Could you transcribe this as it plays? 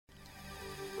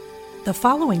The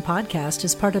following podcast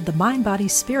is part of the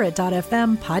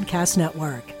MindBodySpirit.fm podcast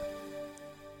network.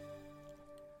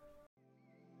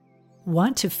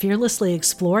 Want to fearlessly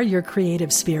explore your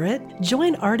creative spirit?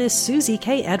 Join artist Susie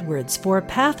K. Edwards for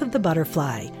Path of the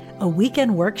Butterfly, a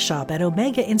weekend workshop at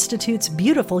Omega Institute's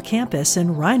beautiful campus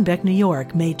in Rhinebeck, New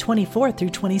York, May 24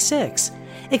 through 26.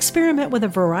 Experiment with a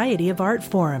variety of art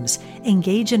forms,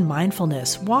 engage in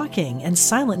mindfulness, walking, and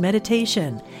silent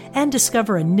meditation, and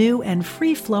discover a new and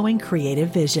free-flowing creative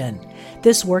vision.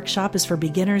 This workshop is for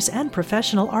beginners and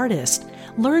professional artists.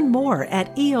 Learn more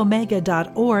at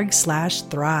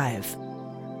eomega.org/thrive.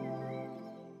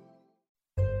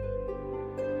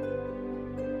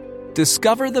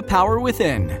 Discover the power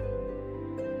within.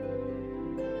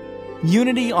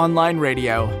 Unity Online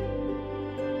Radio.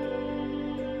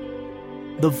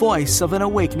 The voice of an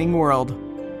awakening world.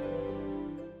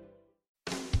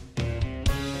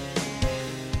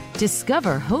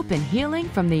 Discover hope and healing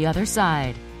from the other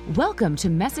side. Welcome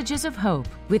to Messages of Hope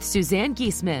with Suzanne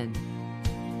Giesemann.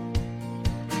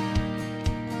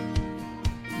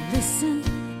 Listen,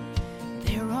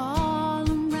 they're all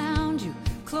around you,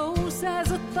 close as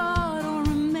a thought or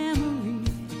a memory.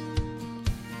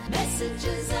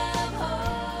 Messages of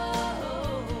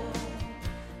hope.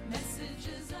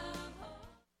 Messages of hope.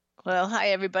 Well, hi,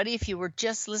 everybody. If you were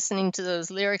just listening to those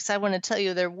lyrics, I want to tell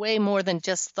you they're way more than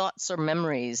just thoughts or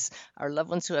memories. Our loved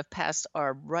ones who have passed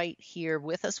are right here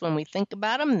with us when we think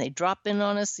about them. They drop in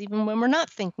on us even when we're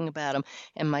not thinking about them.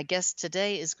 And my guest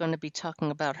today is going to be talking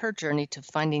about her journey to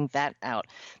finding that out.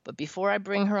 But before I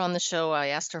bring her on the show, I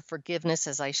asked her forgiveness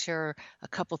as I share a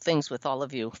couple things with all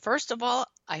of you. First of all,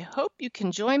 I hope you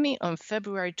can join me on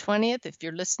February 20th if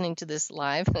you're listening to this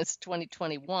live. It's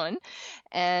 2021.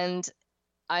 And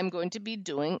I'm going to be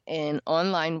doing an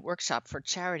online workshop for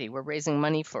charity. We're raising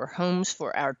money for Homes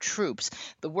for Our Troops.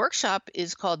 The workshop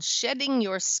is called Shedding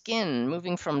Your Skin,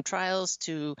 Moving from Trials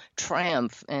to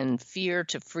Triumph and Fear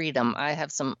to Freedom. I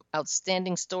have some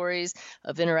outstanding stories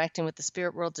of interacting with the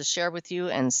spirit world to share with you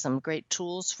and some great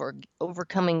tools for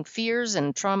overcoming fears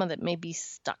and trauma that may be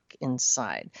stuck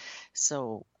inside.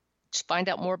 So find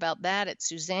out more about that at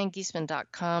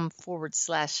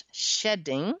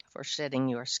SuzanneGiesemann.com/shedding for shedding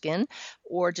your skin,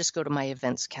 or just go to my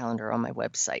events calendar on my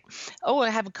website. Oh, I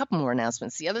have a couple more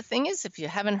announcements. The other thing is, if you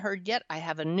haven't heard yet, I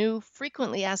have a new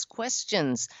frequently asked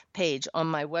questions page on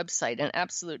my website, an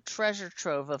absolute treasure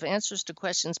trove of answers to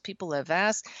questions people have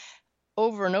asked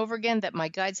over and over again that my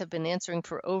guides have been answering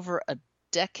for over a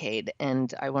decade,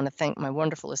 and I want to thank my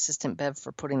wonderful assistant Bev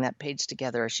for putting that page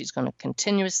together. She's going to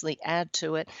continuously add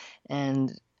to it,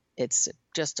 and it's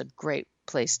just a great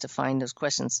place to find those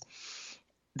questions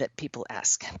that people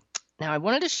ask. Now, I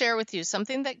wanted to share with you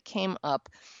something that came up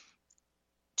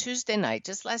Tuesday night.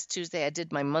 Just last Tuesday, I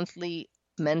did my monthly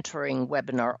mentoring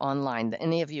webinar online.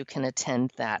 Any of you can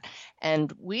attend that.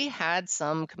 And we had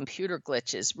some computer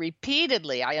glitches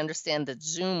repeatedly. I understand that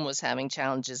Zoom was having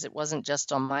challenges. It wasn't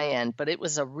just on my end, but it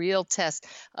was a real test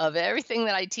of everything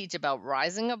that I teach about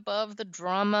rising above the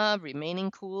drama,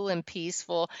 remaining cool and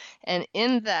peaceful. And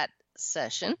in that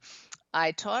session,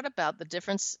 I taught about the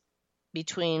difference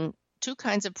between two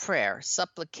kinds of prayer: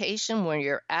 supplication, where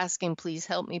you're asking, please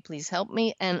help me,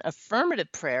 and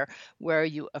affirmative prayer, where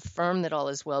you affirm that all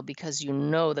is well because you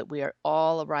know that we are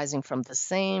all arising from the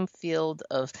same field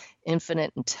of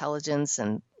infinite intelligence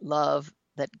and love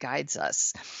that guides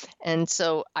us. And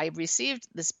so I received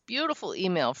this beautiful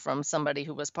email from somebody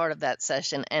who was part of that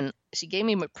session, and she gave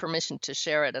me permission to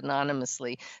share it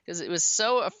anonymously because it was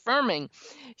so affirming.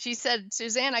 She said,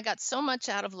 Suzanne, I got so much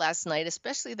out of last night,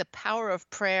 especially the power of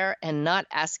prayer and not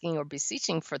asking or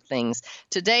beseeching for things.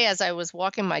 Today, as I was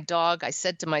walking my dog, I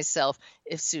said to myself,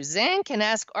 if Suzanne can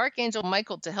ask Archangel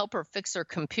Michael to help her fix her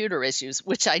computer issues,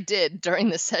 which I did during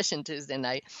the session Tuesday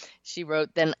night, she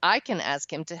wrote, then I can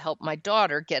ask him to help my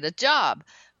daughter get a job.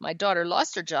 My daughter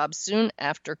lost her job soon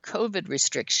after COVID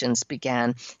restrictions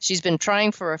began. She's been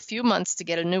trying for a few months to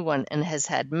get a new one and has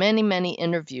had many, many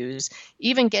interviews,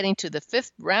 even getting to the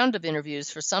 5th round of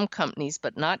interviews for some companies,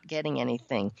 but not getting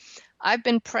anything. I've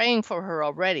been praying for her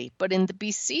already, but in the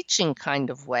beseeching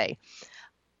kind of way.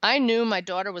 I knew my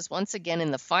daughter was once again in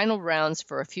the final rounds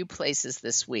for a few places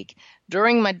this week.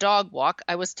 During my dog walk,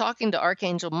 I was talking to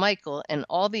Archangel Michael and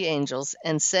all the angels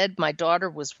and said my daughter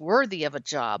was worthy of a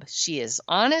job. She is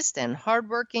honest and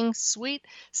hardworking, sweet,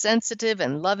 sensitive,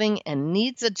 and loving, and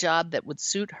needs a job that would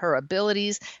suit her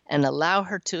abilities and allow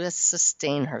her to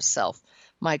sustain herself.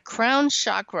 My crown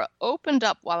chakra opened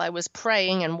up while I was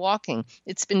praying and walking.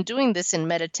 It's been doing this in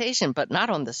meditation, but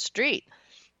not on the street.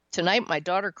 Tonight, my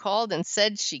daughter called and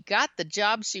said she got the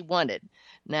job she wanted.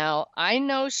 Now, I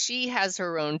know she has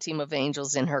her own team of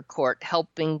angels in her court,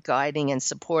 helping, guiding, and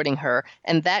supporting her,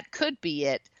 and that could be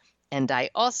it. And I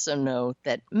also know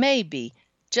that maybe,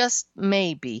 just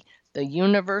maybe, the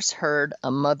universe heard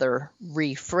a mother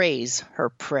rephrase her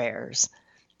prayers.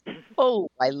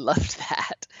 Oh, I loved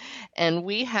that. And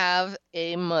we have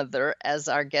a mother as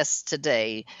our guest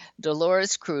today.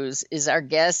 Dolores Cruz is our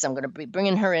guest. I'm going to be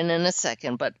bringing her in a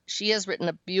second, but she has written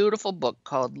a beautiful book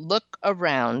called Look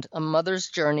Around, A Mother's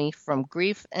Journey from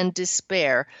Grief and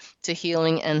Despair to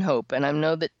Healing and Hope. And I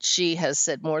know that she has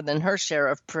said more than her share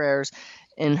of prayers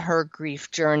in her grief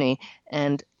journey.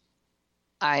 And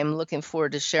I'm looking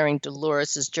forward to sharing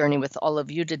Dolores' journey with all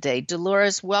of you today.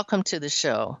 Dolores, welcome to the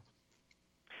show.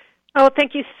 Oh,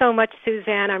 thank you so much,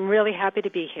 Suzanne. I'm really happy to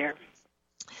be here.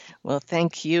 Well,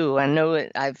 thank you. I know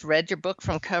I've read your book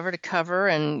from cover to cover,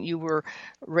 and you were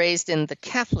raised in the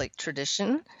Catholic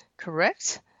tradition,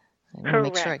 correct? I want to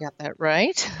make sure I got that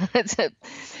right.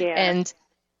 Yeah.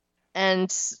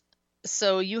 And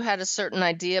so you had a certain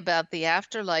idea about the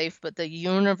afterlife, but the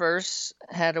universe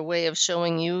had a way of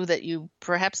showing you that you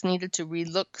perhaps needed to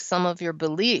relook some of your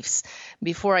beliefs.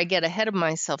 Before I get ahead of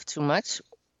myself too much,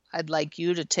 I'd like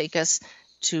you to take us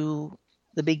to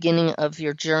the beginning of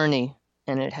your journey,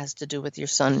 and it has to do with your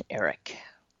son, Eric.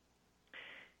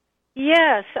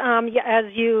 Yes, as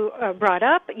you brought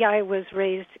up, I was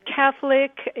raised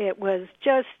Catholic. It was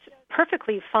just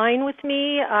perfectly fine with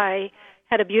me. I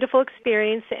had a beautiful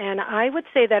experience, and I would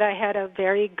say that I had a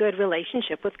very good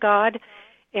relationship with God.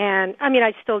 And, I mean,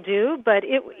 I still do, but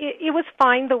it was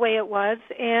fine the way it was.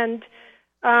 And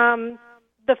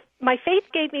my faith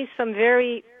gave me some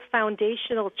very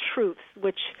foundational truths,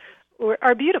 which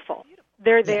are beautiful.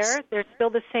 They're there. Yes. They're still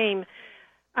the same.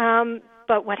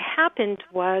 But what happened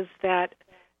was that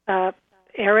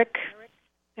Eric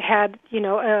had,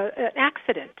 an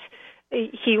accident.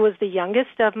 He was the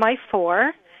youngest of my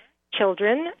 4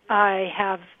 children. I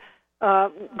have a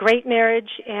great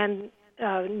marriage and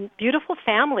a beautiful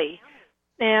family.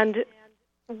 And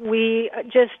we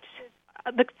just...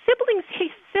 The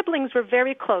siblings were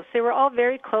very close. They were all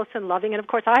very close and loving. And, of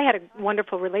course, I had a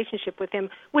wonderful relationship with him,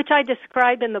 which I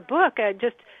describe in the book. I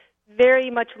just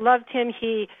very much loved him.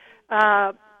 He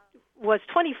was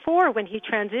 24 when he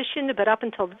transitioned, but up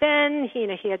until then, he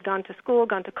had gone to school,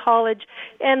 gone to college.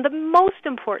 And the most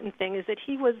important thing is that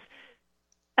he was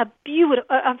a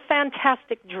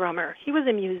fantastic drummer. He was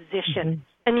a musician,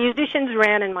 and musicians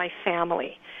ran in my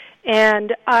family.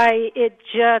 And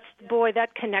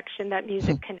that connection, that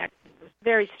music connection was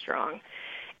very strong.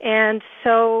 And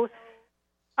so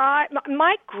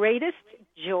my greatest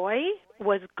joy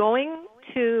was going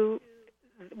to,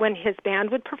 when his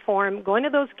band would perform, going to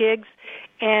those gigs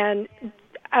and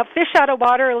fish out of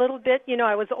water a little bit.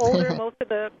 I was older. Most of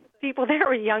the people there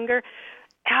were younger.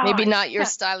 Maybe not your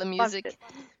style of music.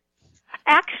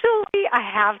 Actually, I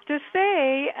have to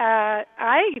say,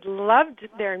 I loved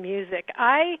their music.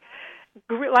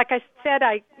 Like I said,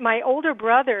 my older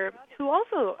brother, who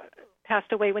also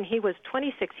passed away when he was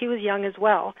 26, he was young as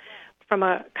well, from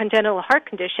a congenital heart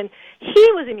condition. He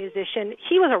was a musician.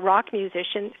 He was a rock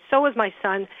musician. So was my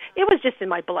son. It was just in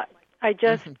my blood. I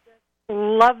just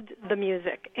loved the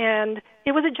music, and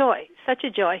it was a joy, such a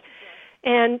joy.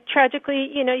 And tragically,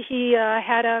 he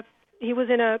was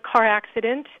in a car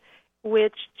accident,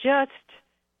 which just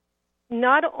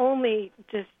not only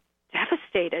just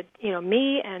devastated,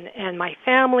 me and my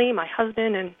family, my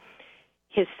husband and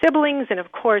his siblings, and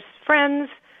of course friends.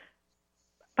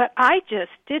 But I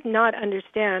just did not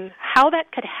understand how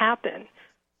that could happen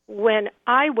when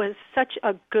I was such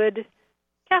a good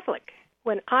Catholic.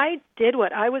 When I did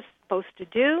what I was supposed to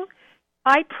do,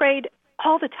 I prayed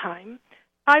all the time.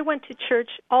 I went to church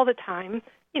all the time,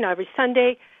 every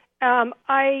Sunday.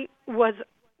 I was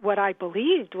what I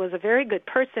believed was a very good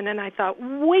person, and I thought,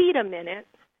 wait a minute,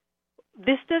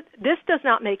 this does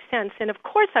not make sense. And of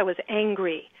course I was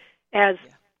angry, as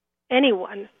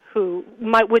anyone who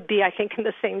would be, I think, in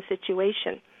the same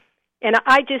situation. And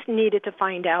I just needed to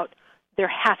find out there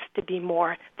has to be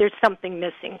more. There's something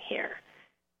missing here.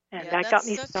 And that got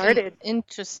me started. An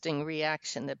interesting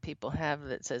reaction that people have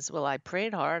that says, well, I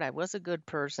prayed hard, I was a good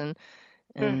person,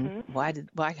 and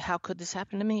how could this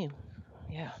happen to me?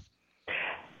 Yeah.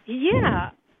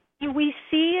 Yeah, we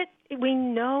see it, we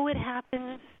know it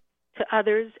happens to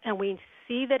others, and we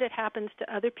see that it happens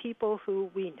to other people who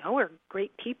we know are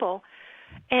great people,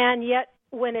 and yet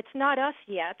when it's not us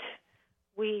yet,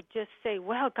 we just say,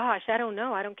 well, gosh, I don't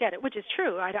know, I don't get it, which is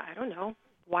true. I don't know.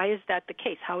 Why is that the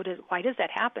case? Why does that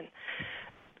happen?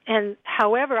 And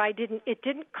however, it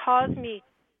didn't cause me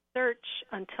search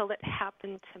until it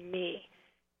happened to me.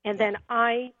 And then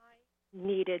I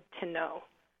needed to know.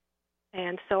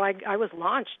 And so I was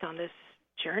launched on this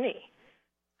journey.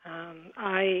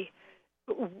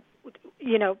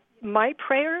 My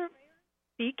prayer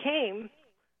became,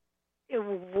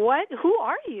 who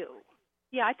are you?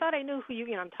 Yeah, I thought I knew who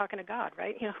you, I'm talking to God,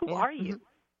 right? Who are you?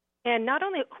 And not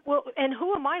only, and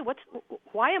who am I?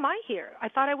 Why am I here? I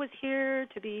thought I was here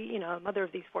to be, a mother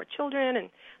of these 4 children, and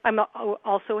I'm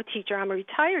also a teacher. I'm a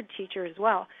retired teacher as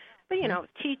well. But,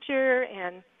 teacher,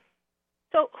 and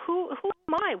so who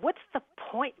am I? What's the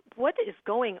point? What is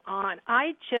going on?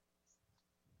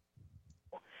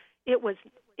 It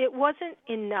wasn't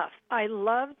enough. I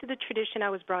loved the tradition I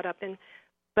was brought up in,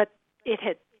 but it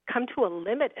had come to a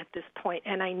limit at this point,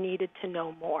 and I needed to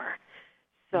know more.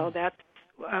 So that's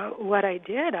what I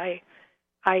did.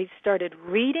 I started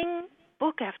reading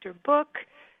book after book.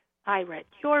 I read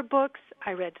your books.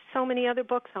 I read so many other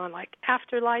books on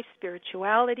afterlife,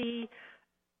 spirituality,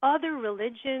 other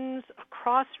religions,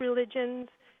 across religions,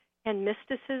 and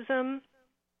mysticism,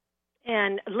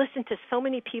 and listened to so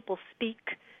many people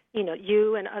speak,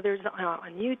 you and others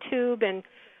on YouTube, and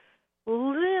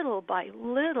little by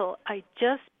little,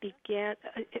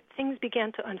 things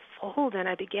began to unfold, and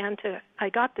I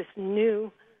got this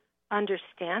new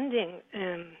understanding,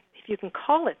 if you can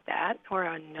call it that, or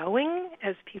a knowing,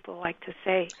 as people like to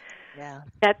say,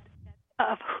 that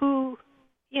of who,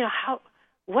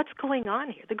 what's going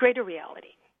on here, the greater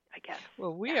reality, I guess.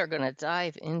 Well, we are going to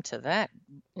dive into that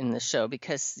in the show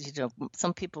because,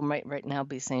 some people might right now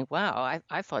be saying, wow,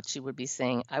 I thought she would be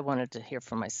saying, I wanted to hear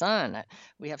from my son.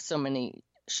 We have so many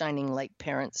shining light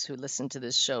parents who listen to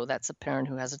this show. That's a parent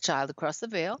who has a child across the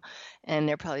veil, and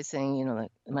they're probably saying,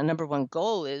 my number one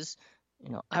goal is,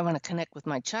 I want to connect with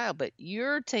my child, but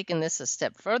you're taking this a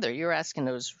step further. You're asking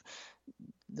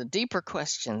the deeper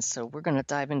questions, so we're going to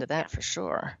dive into that for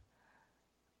sure.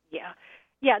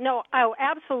 Yeah, no,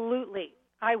 absolutely.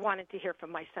 I wanted to hear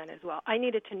from my son as well. I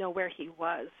needed to know where he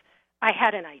was. I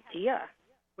had an idea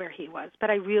where he was,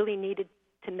 but I really needed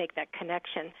to make that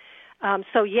connection.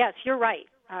 So, yes, you're right.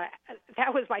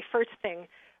 That was my first thing.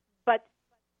 But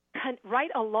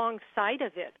right alongside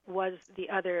of it was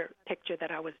the other picture that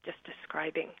I was just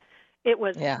describing. It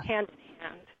was hand in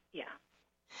hand.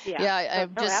 Yeah.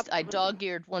 I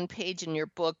dog-eared one page in your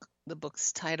book. The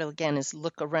book's title, again, is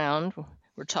Look Around.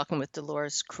 We're talking with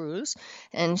Dolores Cruz,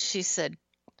 and she said,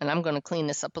 and I'm going to clean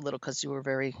this up a little because you were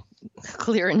very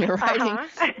clear in your writing.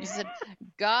 You said,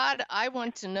 God, I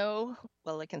want to know,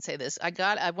 I can say this.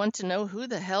 I want to know who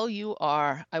the hell you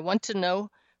are. I want to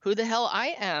know who the hell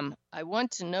I am. I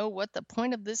want to know what the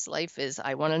point of this life is.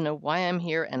 I want to know why I'm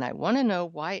here, and I want to know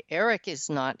why Eric is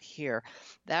not here.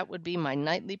 That would be my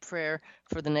nightly prayer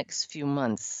for the next few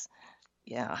months.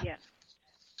 Yeah. Yes.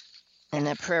 And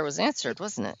that prayer was answered,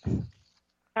 wasn't it?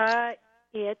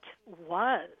 It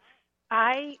was.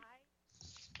 I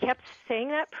kept saying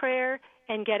that prayer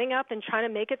and getting up and trying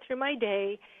to make it through my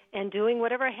day and doing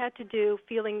whatever I had to do,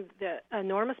 feeling the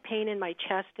enormous pain in my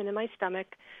chest and in my stomach.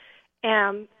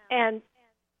 And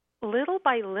little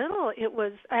by little,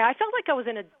 I felt like I was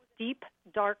in a deep,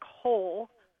 dark hole.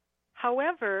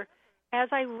 However, as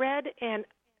I read and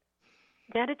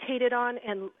meditated on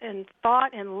and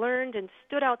thought and learned and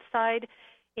stood outside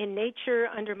in nature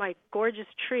under my gorgeous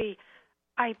tree,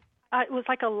 it was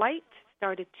like a light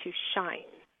started to shine.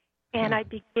 And I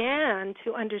began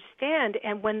to understand.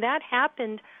 And when that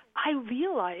happened, I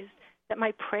realized that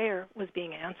my prayer was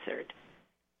being answered.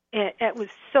 It was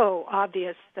so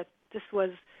obvious that this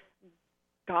was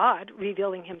God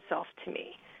revealing himself to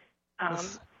me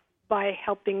by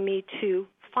helping me to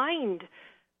find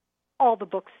all the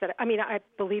books that, I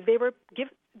believe they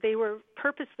were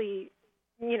purposely,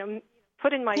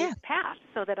 put in my path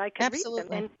so that I could read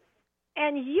them.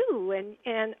 And you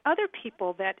and other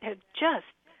people that have just,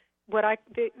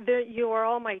 you are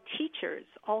all my teachers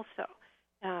also,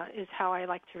 is how I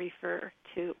like to refer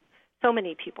to so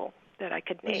many people that I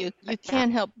could name. You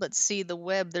can't help but see the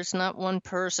web. There's not one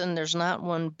person, there's not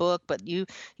one book, but you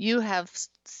have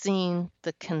seen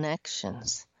the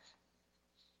connections.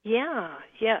 Yeah,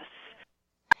 yes.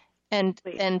 And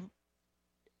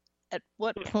at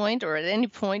what point, or at any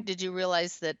point, did you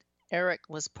realize that Eric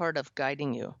was part of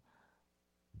guiding you?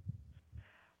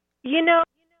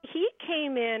 He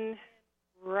came in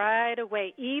right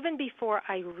away, even before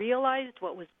I realized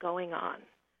what was going on.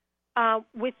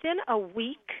 Within a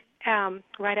week,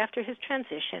 right after his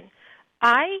transition,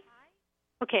 I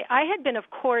had been, of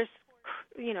course,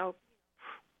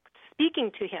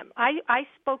 speaking to him. I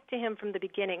spoke to him from the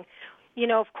beginning,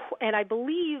 and I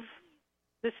believe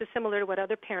this is similar to what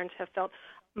other parents have felt.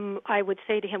 I would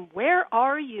say to him, "Where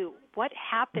are you? What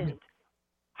happened?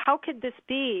 How could this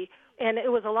be?" And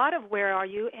it was a lot of "Where are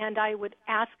you?" And I would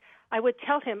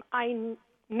tell him, "I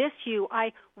miss you.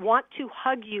 I want to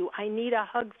hug you. I need a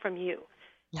hug from you."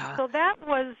 Yeah. So that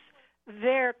was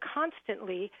there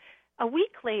constantly. A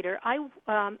week later,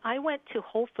 I went to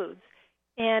Whole Foods,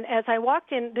 and as I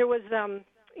walked in, there was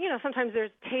sometimes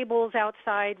there's tables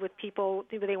outside with people,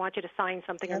 they want you to sign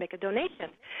something or make a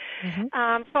donation.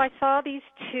 So I saw these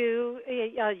two,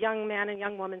 a young man and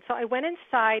young woman. So I went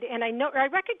inside, and I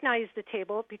recognized the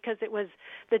table because it was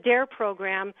the DARE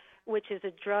program, which is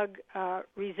a drug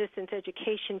resistance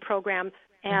education program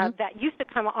that used to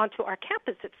come onto our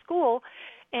campus at school.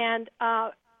 And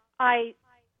I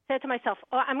said to myself,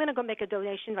 I'm going to go make a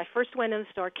donation. I first went in the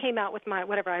store, came out with my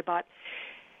whatever I bought,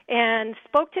 and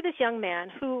spoke to this young man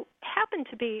who happened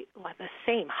to be the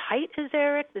same height as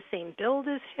Eric, the same build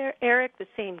as Eric, the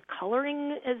same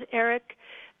coloring as Eric.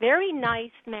 Very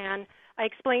nice man. I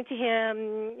explained to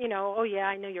him, oh, yeah,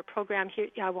 I know your program here.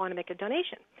 I want to make a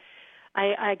donation.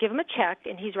 I give him a check,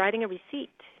 and he's writing a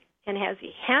receipt. And as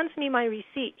he hands me my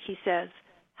receipt, he says,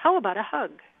 "How about a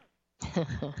hug?"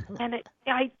 And it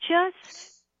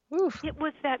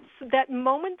was that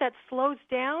moment that slows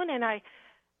down, and I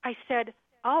said,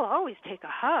 "I'll always take a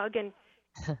hug." And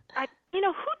who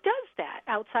does that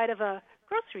outside of a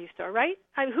grocery store, right?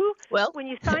 When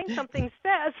you sign something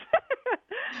says,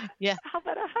 yeah, "How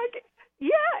about a hug?"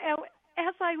 Yeah. And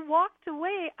as I walked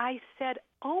away, I said,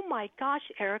 "Oh my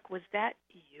gosh, Eric, was that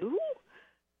you?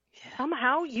 Yeah.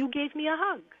 Somehow you gave me a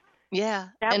hug." Yeah.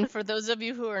 For those of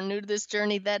you who are new to this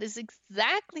journey, that is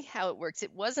exactly how it works.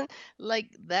 It wasn't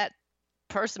like that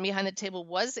person behind the table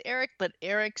was Eric, but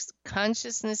Eric's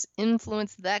consciousness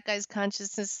influenced that guy's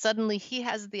consciousness. Suddenly he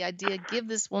has the idea, give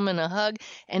this woman a hug,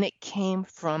 and it came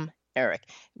from Eric.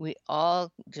 We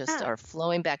all just are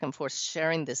flowing back and forth,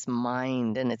 sharing this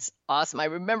mind, and it's awesome. I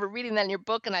remember reading that in your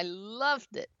book, and I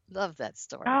loved it. Loved that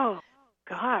story. Oh,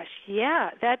 gosh, yeah.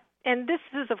 And this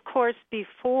is, of course,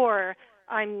 before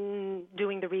I'm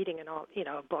doing the reading and all,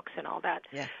 books and all that.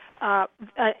 Yeah.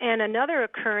 And another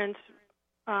occurrence,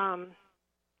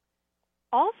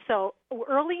 also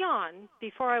early on,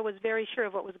 before I was very sure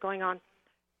of what was going on,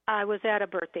 I was at a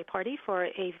birthday party for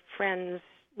a friend's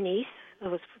niece.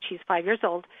 She's 5 years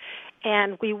old,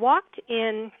 and we walked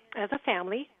in as a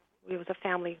family. It was a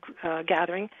family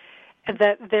gathering.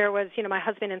 That there was, my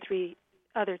husband and 3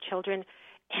 other children,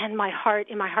 and in my heart,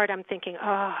 I'm thinking,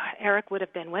 oh, Eric would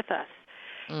have been with us.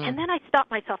 And then I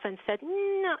stopped myself and said,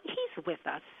 no, he's with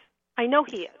us. I know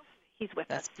he is. He's with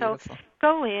That's us. Beautiful. So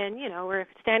go in, we're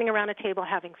standing around a table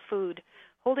having food,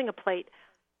 holding a plate.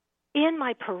 In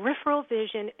my peripheral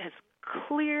vision, as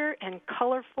clear and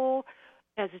colorful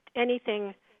as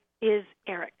anything, is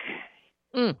Eric.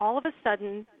 All of a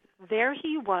sudden, there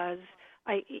he was,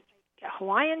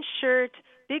 Hawaiian shirt,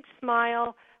 big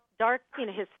smile, dark,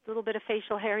 his little bit of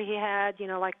facial hair he had,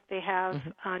 like they have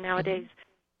nowadays,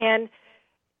 and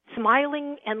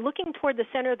smiling and looking toward the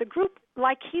center of the group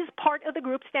like he's part of the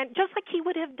group, just like he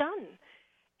would have done.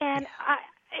 And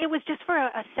it was just for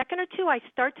a second or two, I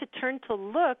start to turn to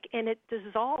look, and it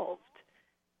dissolved.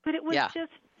 But it was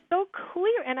just so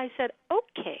clear. And I said,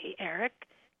 okay, Eric,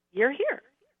 you're here.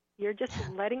 You're just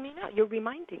letting me know. You're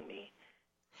reminding me.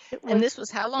 And this was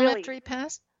how long after he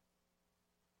passed?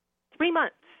 3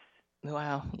 months.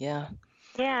 Wow, yeah.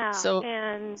 Yeah. So,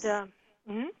 and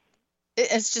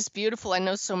it's just beautiful. I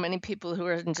know so many people who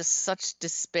are in just such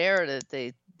despair that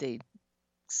they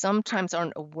sometimes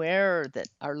aren't aware that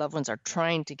our loved ones are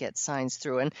trying to get signs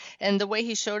through. And the way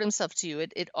he showed himself to you,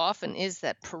 it often is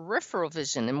that peripheral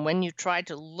vision. And when you try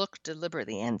to look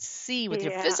deliberately and see with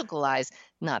your physical eyes,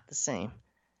 not the same.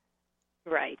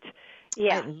 Right.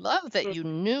 Yeah. I love that you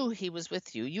knew he was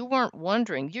with you. You weren't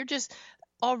wondering. You're just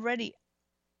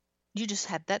you just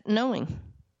had that knowing.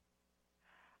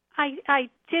 I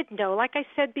did know. Like I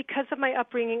said, because of my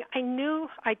upbringing,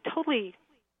 I totally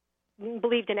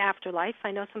believed in afterlife. I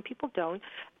know some people don't.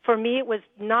 For me, it was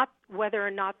not whether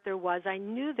or not there was. I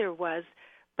knew there was,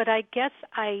 but I guess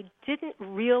I didn't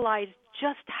realize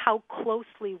just how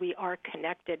closely we are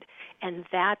connected, and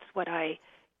that's what I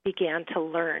began to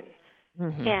learn.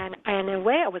 And in a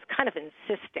way, I was kind of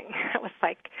insisting. I was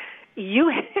like, you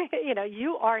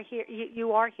are here.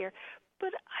 You are here.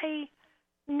 But I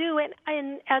knew,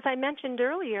 and as I mentioned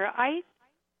earlier, I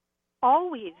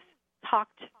always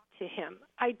talked to him.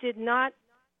 I did not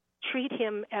treat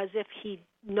him as if he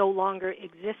no longer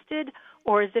existed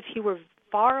or as if he were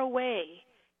far away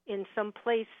in some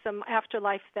place, some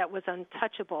afterlife that was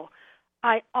untouchable.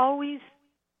 I always,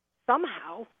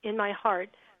 somehow, in my heart,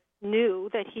 knew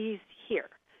that he's here.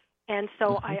 And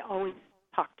so I always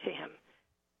talk to him.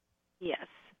 Yes.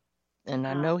 And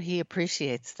I know he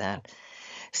appreciates that.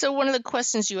 So one of the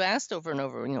questions you asked over and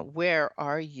over, where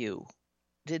are you?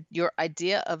 Did your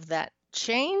idea of that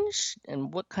change?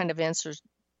 And what kind of answers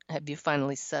have you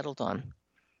finally settled on?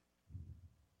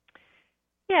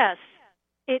 Yes,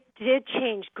 it did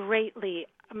change greatly.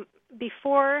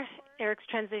 Before Eric's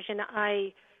transition,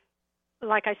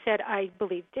 like I said, I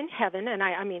believed in heaven, and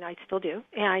I still do,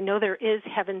 and I know there is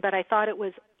heaven, but I thought it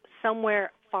was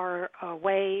somewhere far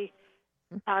away,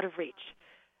 out of reach.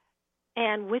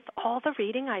 And with all the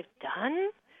reading I've done,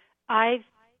 I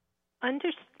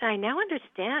now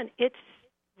understand it's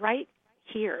right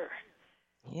here.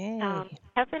 Yay.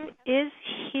 Heaven is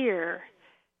here,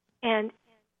 and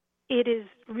it is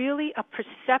really a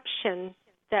perception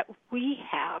that we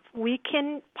have. We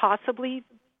can possibly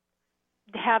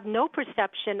have no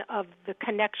perception of the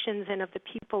connections and of the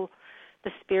people,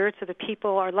 the spirits of the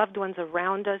people, our loved ones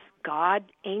around us, God,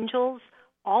 angels,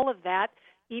 all of that,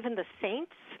 even the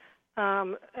saints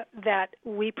that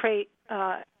we pray.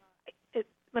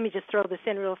 Let me just throw this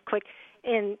in real quick.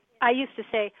 And I used to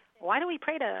say, why do we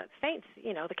pray to saints?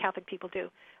 The Catholic people do.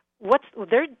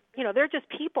 They're just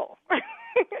people.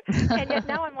 And yet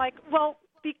now I'm like, well,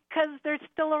 because they're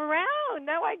still around.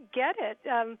 Now I get it,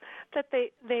 that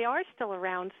they are still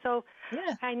around. So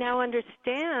yeah. I now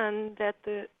understand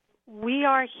that we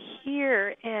are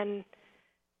here, and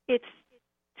it's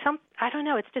I don't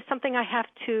know, it's just something I have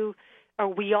to, or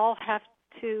we all have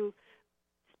to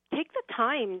take the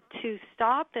time to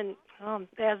stop and,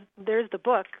 as there's the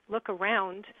book, look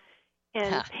around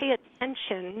and pay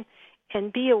attention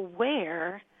and be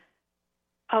aware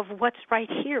of what's right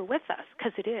here with us,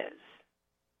 because it is.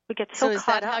 We get so caught up. So is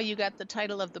that how you got the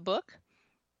title of the book?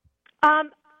 A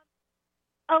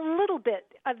little bit.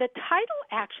 The title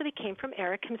actually came from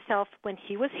Eric himself when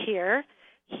he was here.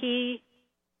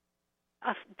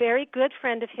 A very good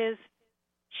friend of his,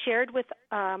 shared with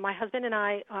my husband and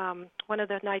I one of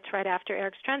the nights right after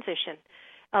Eric's transition,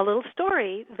 a little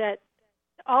story that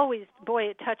always, boy,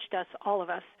 it touched us, all of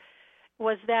us,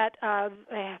 was that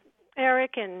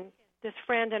Eric and this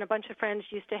friend and a bunch of friends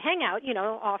used to hang out,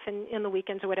 often in the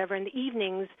weekends or whatever, in the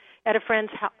evenings at a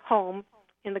friend's home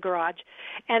in the garage,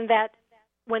 and that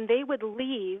when they would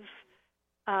leave,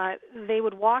 they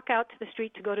would walk out to the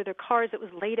street to go to their cars. It was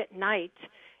late at night,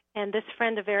 and this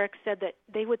friend of Eric said that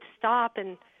they would stop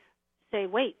and say,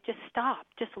 wait, just stop,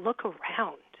 just look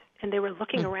around. And they were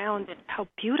looking around at how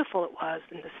beautiful it was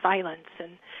and the silence.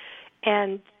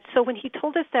 And so when he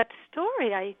told us that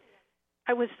story,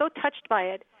 I was so touched by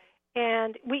it.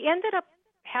 And we ended up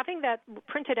having that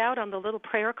printed out on the little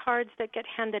prayer cards that get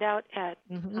handed out at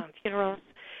funerals.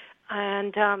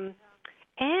 And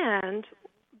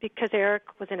because Eric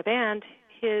was in a band,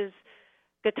 his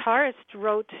guitarist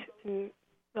wrote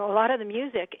a lot of the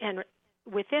music, and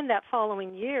within that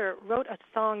following year wrote a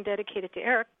song dedicated to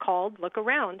Eric called Look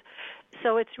Around.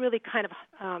 So it's really kind of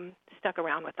stuck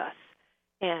around with us,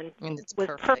 and it was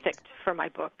perfect for my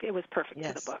book. It was perfect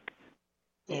for the book.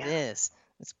 It is.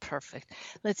 It's perfect.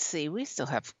 Let's see. We still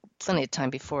have plenty of time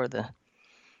before the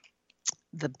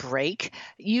break.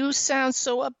 You sound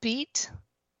so upbeat.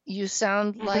 You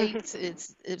sound like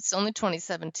it's only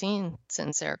 2017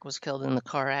 since Eric was killed in the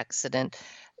car accident.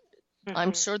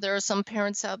 I'm sure there are some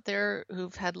parents out there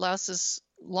who've had losses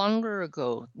longer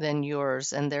ago than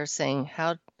yours, and they're saying,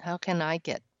 how can I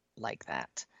get like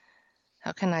that?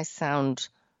 How can I sound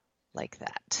like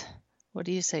that? What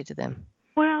do you say to them?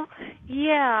 Well,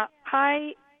 yeah,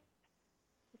 I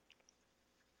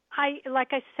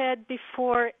like I said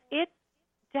before, it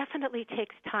definitely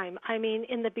takes time. I mean,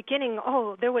 in the beginning,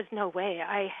 there was no way.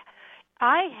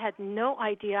 I had no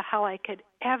idea how I could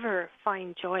ever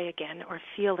find joy again or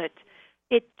feel it.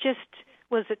 It just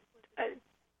was a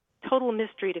total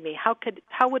mystery to me. How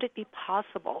would it be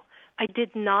possible? I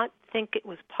did not think it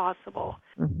was possible.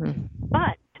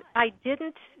 But I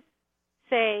didn't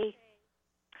say,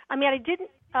 I didn't,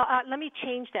 let me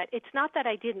change that. It's not that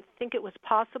I didn't think it was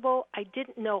possible. I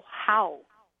didn't know how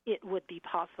it would be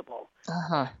possible.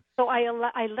 So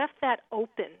I left that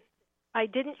open. I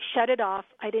didn't shut it off.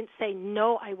 I didn't say,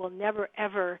 no, I will never,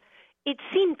 ever. It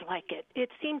seemed like it. It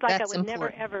seemed like That's I would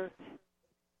important. never, ever.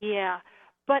 Yeah.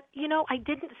 But, I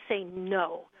didn't say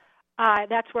no.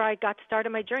 That's where I got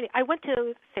started my journey. I went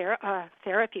to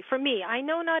therapy. For me, I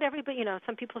know not everybody,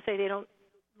 some people say they don't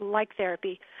like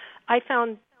therapy. I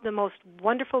found the most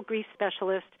wonderful grief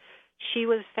specialist. She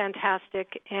was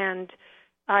fantastic, and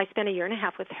I spent 1.5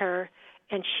 years with her,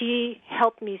 and she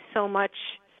helped me so much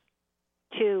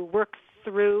to work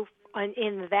through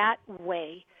in that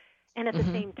way. And at the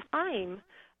same time,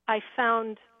 I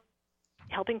found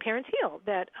Helping Parents Heal,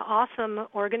 that awesome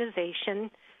organization.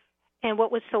 And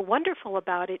what was so wonderful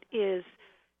about it is,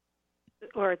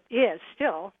 or is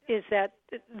still, is that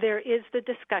there is the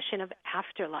discussion of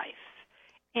afterlife.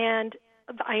 And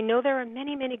I know there are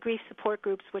many, many grief support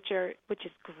groups, which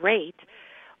is great.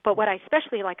 But what I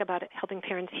especially like about Helping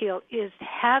Parents Heal is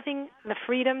having the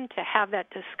freedom to have that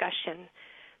discussion,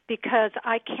 because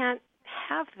I can't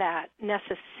have that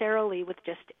necessarily with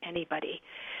just anybody.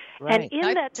 Right. And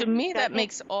in that, to me, that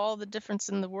makes all the difference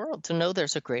in the world, to know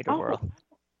there's a greater world.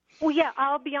 Well, yeah,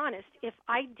 I'll be honest. If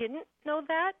I didn't know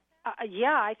that,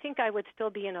 I think I would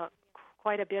still be in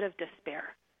quite a bit of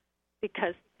despair,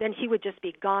 because then he would just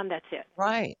be gone. That's it.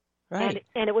 Right. Right.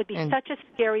 And it would be such a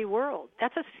scary world.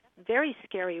 That's a very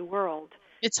scary world.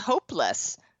 It's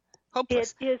hopeless.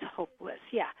 Hopeless. It is hopeless,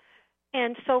 yeah.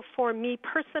 And so for me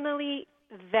personally,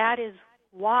 that is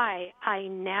why I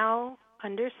now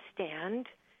understand,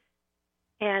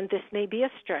 and this may be a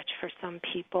stretch for some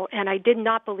people, and I did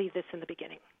not believe this in the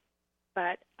beginning,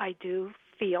 but I do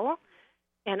feel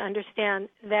and understand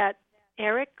that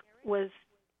Eric was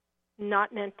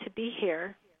not meant to be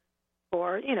here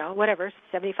for,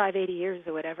 75, 80 years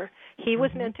or whatever. He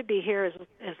was meant to be here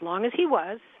as long as he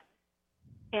was,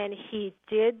 and he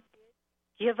did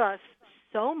give us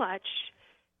so much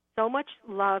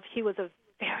love. He was a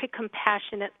very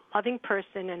compassionate, loving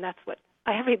person, and that's what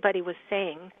everybody was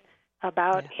saying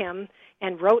about him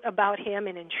and wrote about him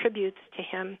and in tributes to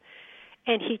him.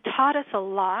 And he taught us a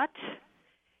lot,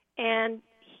 and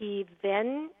he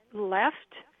then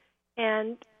left,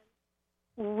 and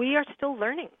we are still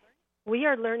learning. We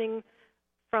are learning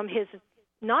from his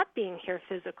not being here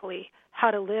physically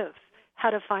how to live, how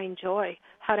to find joy,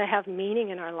 how to have meaning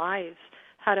in our lives,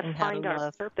 how to find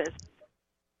our purpose.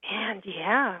 And,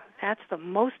 that's the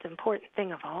most important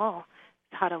thing of all,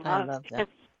 how to love. I love that.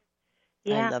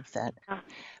 I love that.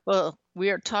 Well, we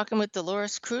are talking with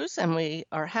Dolores Cruz, and we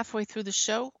are halfway through the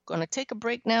show. Going to take a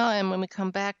break now, and when we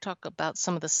come back, talk about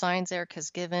some of the signs Eric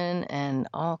has given and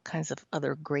all kinds of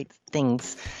other great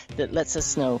things that lets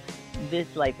us know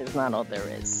this life is not all there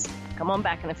is. Come on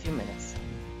back in a few minutes.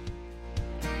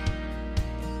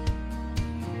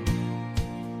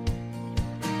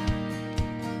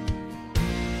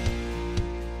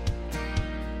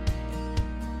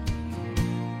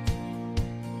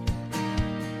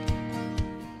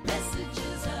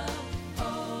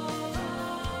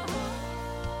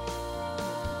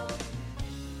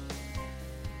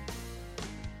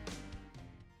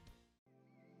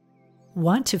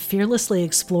 Want to fearlessly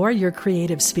explore your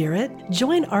creative spirit?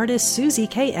 Join artist Susie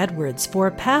K. Edwards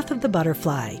for Path of the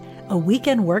Butterfly, a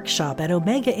weekend workshop at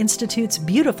Omega Institute's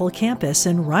beautiful campus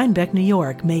in Rhinebeck, New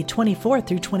York, May 24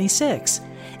 through 26.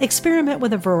 Experiment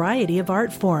with a variety of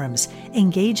art forms,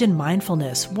 engage in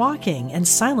mindfulness, walking, and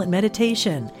silent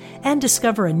meditation, and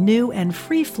discover a new and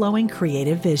free-flowing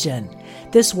creative vision.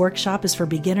 This workshop is for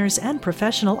beginners and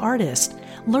professional artists.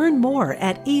 Learn more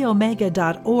at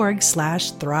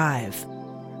eomega.org/thrive.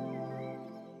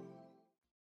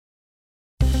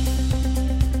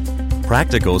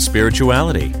 Practical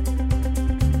spirituality.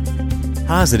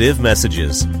 Positive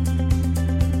messages.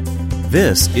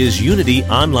 This is Unity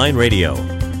Online Radio,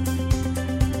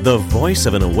 the voice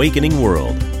of an awakening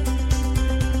world.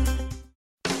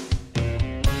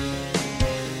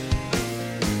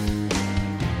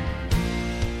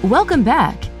 Welcome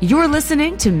back. You're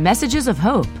listening to Messages of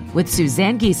Hope with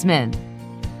Suzanne Giesemann.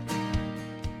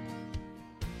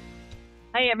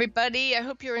 Hi, everybody. I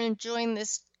hope you're enjoying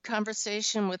this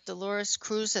conversation with Dolores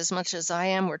Cruz as much as I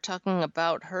am. We're talking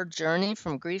about her journey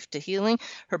from grief to healing.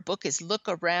 Her book is Look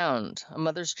Around, A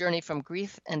Mother's Journey from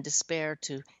Grief and Despair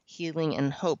to Healing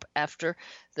and Hope after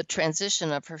the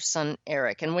transition of her son,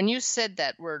 Eric. And when you said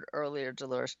that word earlier,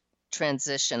 Dolores,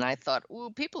 transition, I thought,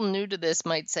 people new to this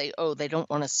might say, they don't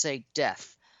want to say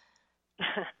death.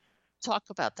 Talk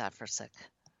about that for a sec.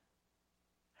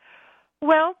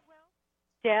 Well,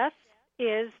 there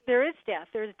is death.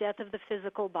 There's death of the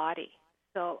physical body.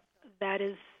 So that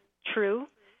is true.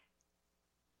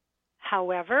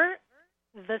 However,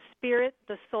 the spirit,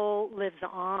 the soul lives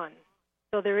on.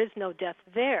 So there is no death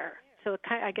there. So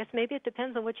I guess maybe it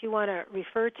depends on what you want to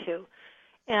refer to.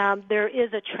 There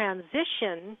is a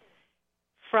transition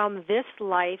from this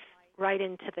life right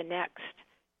into the next.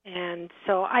 And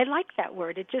so I like that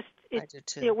word. I do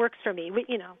too. It works for me.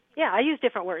 I use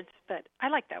different words, but I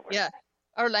like that word. Yeah.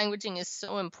 Our languaging is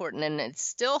so important, and it's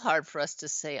still hard for us to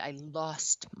say, I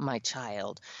lost my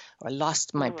child, or I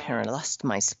lost my parent, I lost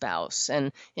my spouse.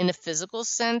 And in a physical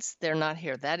sense, they're not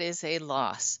here. That is a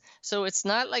loss. So it's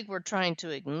not like we're trying to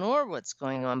ignore what's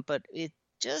going on, but it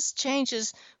just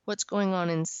changes what's going on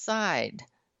inside,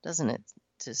 doesn't it?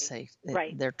 to say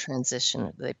Right. their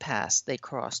transition, they passed, they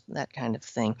crossed, that kind of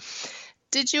thing.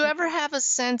 Did you ever have a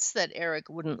sense that Eric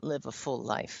wouldn't live a full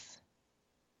life?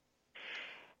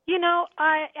 You know,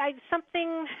 I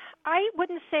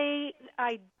wouldn't say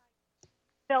I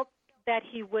felt that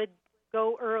he would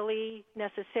go early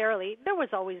necessarily. There was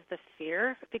always the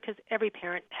fear, because every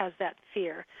parent has that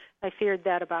fear. I feared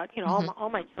that about, all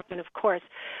my children, of course.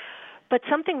 But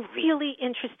something really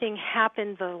interesting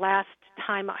happened the last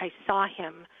time I saw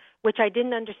him, which I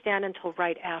didn't understand until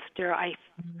right after I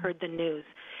heard the news.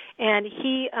 And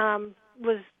he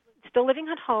was still living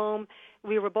at home.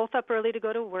 We were both up early to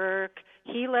go to work.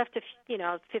 He left,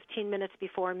 15 minutes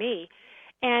before me.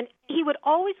 And he would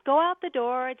always go out the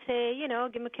door. I'd say,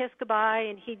 give him a kiss goodbye.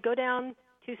 And he'd go down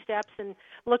 2 steps and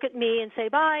look at me and say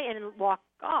bye and walk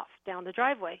off down the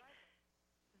driveway.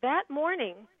 That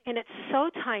morning, and it's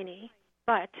so tiny,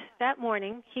 but that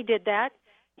morning he did that.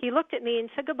 He looked at me and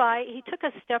said goodbye. He took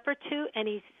a step or two and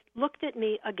he looked at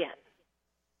me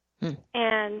again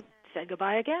and said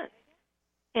goodbye again.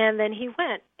 And then he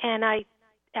went. And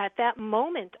at that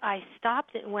moment, I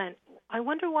stopped and went, I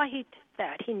wonder why he did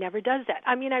that. He never does that.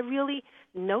 I mean, I really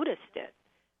noticed it.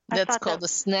 That's called a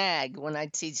snag. When I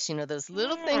teach, those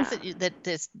little things that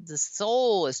the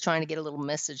soul is trying to get a little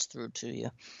message through to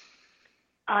you.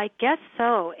 I guess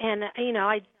so. And,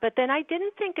 but then I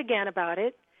didn't think again about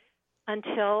it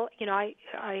until, I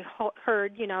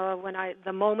heard,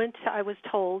 the moment I was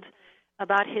told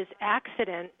about his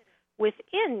accident,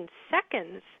 within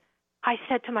seconds, I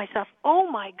said to myself, oh,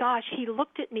 my gosh, he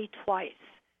looked at me twice.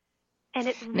 And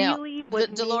it really was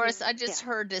Dolores, I just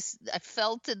heard this. I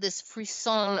felt this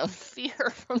frisson of fear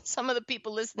from some of the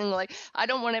people listening. Like, I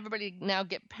don't want everybody now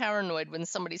get paranoid when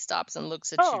somebody stops and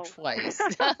looks at you twice.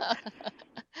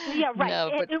 Yeah, right.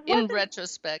 No, but in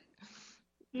retrospect.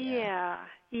 Yeah.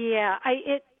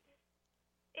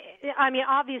 I mean,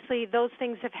 obviously, those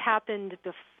things have happened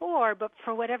before, but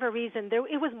for whatever reason,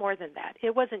 it was more than that.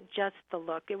 It wasn't just the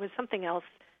look. It was something else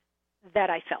that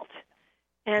I felt.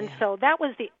 And so that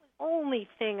was the only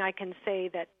thing I can say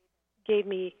that gave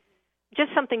me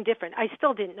just something different. I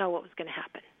still didn't know what was going to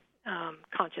happen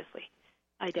consciously.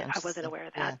 I wasn't aware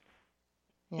of that.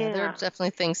 Yeah, there are definitely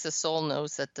things the soul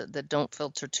knows that don't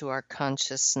filter to our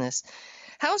consciousness.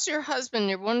 How's your husband,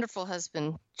 your wonderful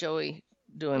husband, Joey,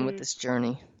 doing with this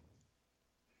journey?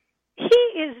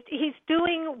 He's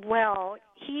doing well.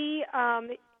 He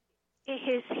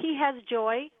has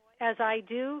joy, as I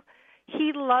do.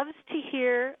 He loves to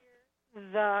hear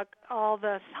all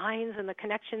the signs and the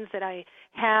connections that I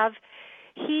have.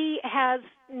 He has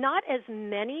not as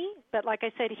many, but like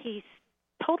I said, he's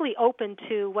totally open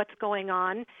to what's going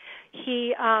on.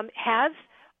 He has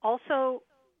also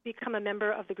become a member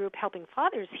of the group Helping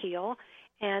Fathers Heal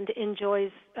and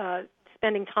enjoys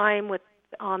spending time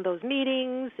on those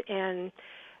meetings. And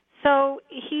so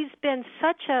he's been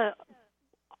such a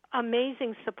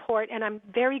amazing support, and I'm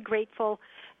very grateful.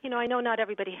 I know not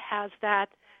everybody has that.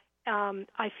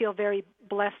 I feel very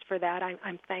blessed for that.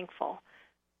 I'm thankful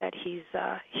that he's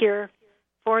here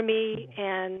for me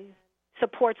and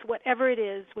supports whatever it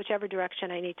is, whichever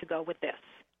direction I need to go with this.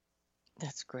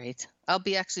 That's great. I'll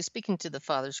be actually speaking to the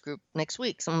Fathers Group next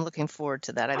week, so I'm looking forward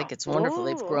to that. I think it's wonderful.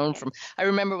 They've grown from. I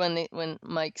remember when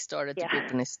Mike started the group,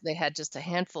 and they had just a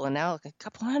handful, and now like a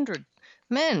couple hundred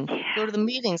men go to the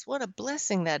meetings. What a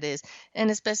blessing that is, and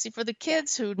especially for the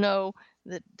kids who know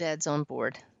that Dad's on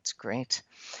board. It's great.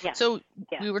 Yeah. So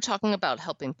we were talking about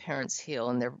helping parents heal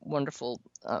and their wonderful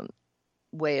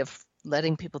way of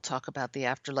letting people talk about the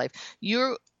afterlife.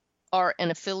 You are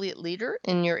an affiliate leader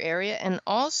in your area and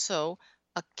also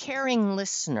a caring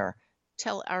listener.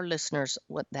 Tell our listeners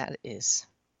what that is.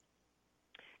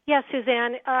 Yes,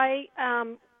 Suzanne. I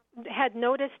had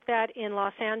noticed that in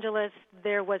Los Angeles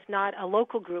there was not a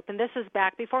local group, and this is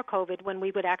back before COVID when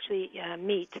we would actually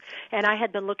meet. And I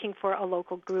had been looking for a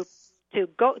local group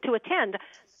to attend,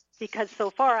 because so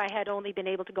far I had only been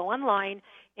able to go online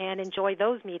and enjoy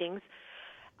those meetings.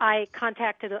 I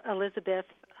contacted Elizabeth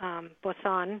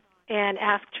Bosson and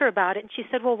asked her about it, and she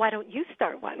said, well, why don't you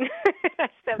start one? I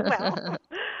said, well,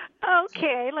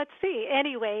 okay, let's see.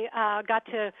 Anyway,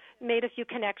 made a few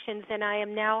connections, and I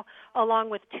am now, along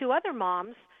with 2 other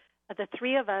moms, the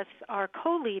 3 of us are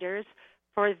co-leaders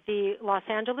for the Los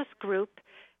Angeles group.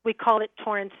 We call it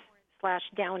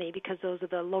Torrance/Downey because those are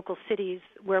the local cities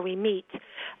where we meet.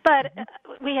 But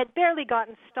we had barely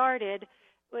gotten started.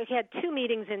 We had 2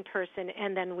 meetings in person,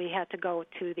 and then we had to go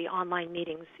to the online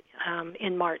meetings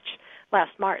in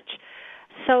last March.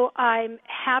 So I'm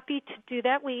happy to do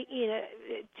that.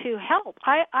 To help.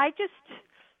 I just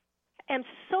am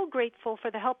so grateful for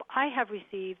the help I have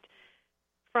received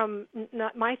from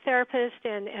my therapist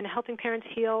and Helping Parents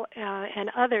Heal and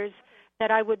others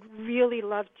that I would really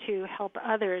love to help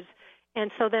others.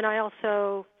 And so then I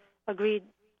also agreed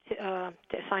to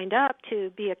sign up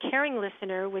to be a caring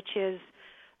listener, which is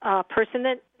a person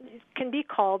that can be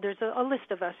called. There's a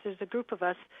list of us. There's a group of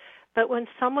us. But when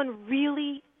someone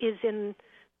really is in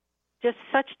just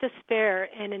such despair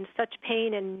and in such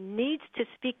pain and needs to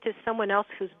speak to someone else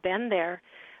who's been there,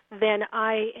 then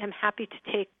I am happy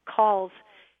to take calls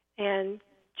and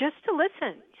just to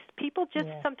listen. People just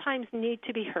sometimes need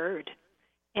to be heard,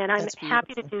 and I'm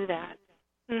happy to do that.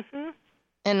 Mm-hmm.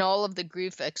 And all of the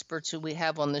grief experts who we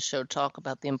have on the show talk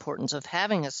about the importance of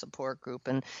having a support group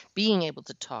and being able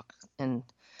to talk, and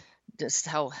just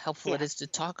how helpful it is to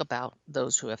talk about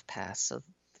those who have passed. So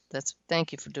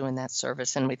thank you for doing that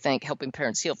service, and we thank Helping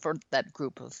Parents Heal for that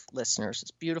group of listeners.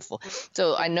 It's beautiful.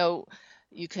 So I know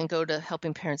you can go to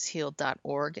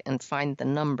helpingparentsheal.org and find the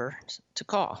number to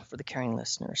call for the caring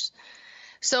listeners.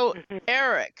 So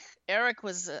Eric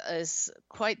is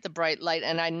quite the bright light,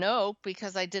 and I know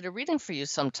because I did a reading for you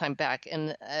some time back,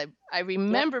 and I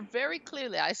remember very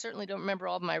clearly. I certainly don't remember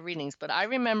all of my readings, but I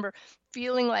remember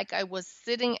feeling like I was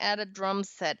sitting at a drum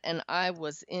set and I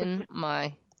was in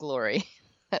my glory.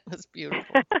 That was beautiful.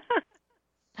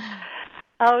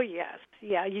 Oh yes,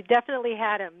 yeah, you definitely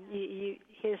had him.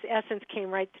 His essence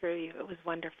came right through you. It was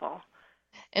wonderful.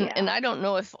 And I don't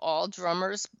know if all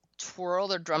drummers twirl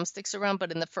their drumsticks around,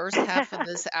 but in the first half of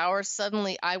this hour,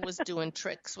 suddenly I was doing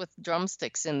tricks with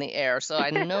drumsticks in the air. So I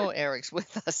know Eric's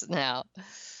with us now.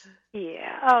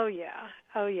 Yeah. Oh yeah.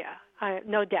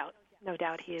 No doubt.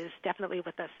 He is definitely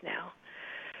with us now.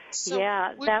 So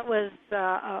that was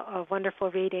a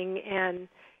wonderful reading, and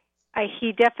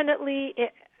he definitely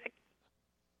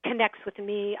connects with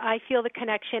me. I feel the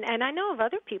connection, and I know of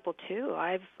other people too.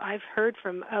 I've heard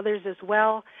from others as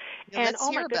well. And let's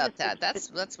hear about that. That's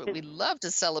what we love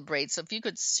to celebrate. So if you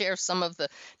could share some of the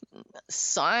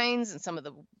signs and some of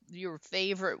your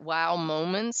favorite wow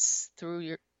moments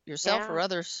through yourself or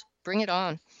others, bring it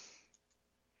on.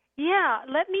 Yeah,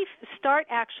 let me start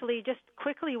actually just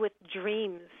quickly with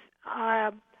dreams.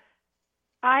 I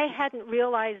hadn't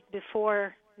realized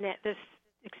before this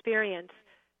experience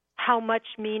how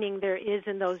much meaning there is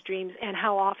in those dreams and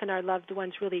how often our loved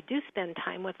ones really do spend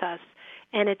time with us.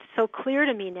 And it's so clear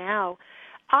to me now.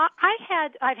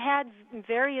 I've had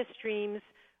various dreams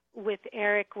with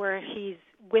Eric where he's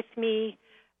with me.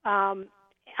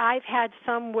 I've had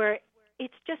some where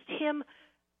it's just him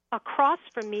across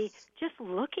from me just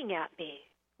looking at me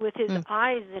with his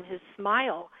eyes and his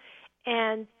smile,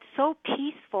 and so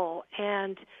peaceful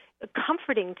and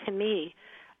comforting to me.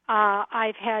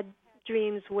 I've had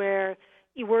dreams where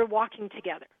we're walking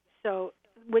together, so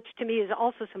which to me is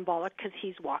also symbolic because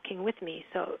he's walking with me.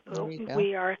 So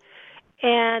we are,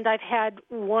 and I've had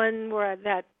one where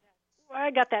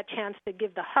I got that chance to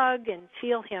give the hug and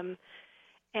feel him,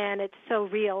 and it's so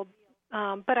real.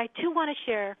 But I do want to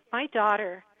share, my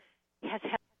daughter has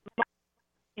had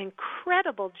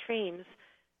incredible dreams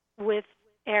with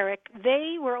Eric.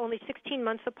 They were only 16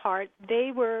 months apart.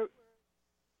 They were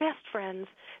best friends.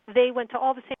 They went to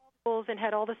all the same schools and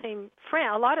had all the same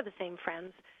a lot of the same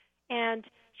friends. And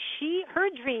her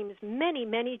dreams, many,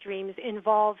 many dreams,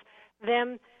 involve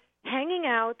them hanging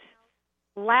out,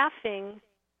 laughing,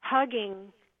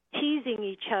 hugging, teasing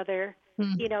each other,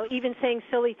 even saying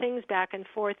silly things back and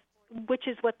forth, which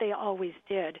is what they always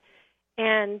did.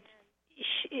 And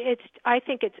I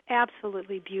think it's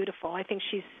absolutely beautiful. I think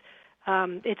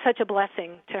it's such a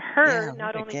blessing to her,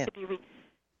 not only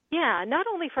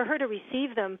for her to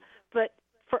receive them, but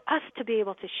for us to be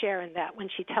able to share in that when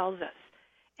she tells us.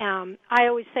 I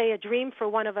always say a dream for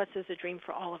one of us is a dream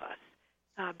for all of us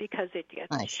because it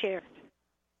gets shared.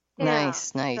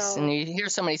 Nice. So, and you hear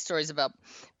so many stories about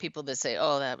people that say,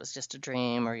 oh, that was just a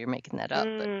dream, or you're making that up.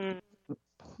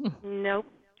 But nope.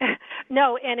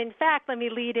 No, and in fact, let me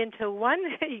lead into one.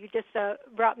 You just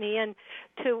brought me in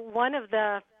to one of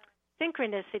the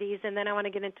synchronicities, and then I want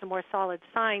to get into more solid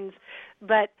signs.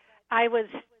 But I was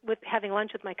having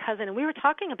lunch with my cousin, and we were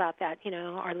talking about that.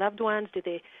 Our loved ones.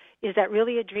 Is that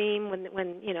really a dream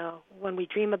when we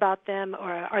dream about them,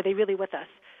 or are they really with us?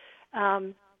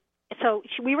 So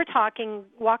we were talking.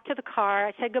 Walked to the car.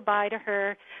 I said goodbye to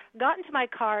her. Got into my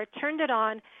car, turned it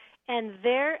on, and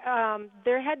there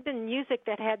had been music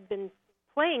that had been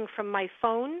playing from my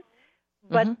phone,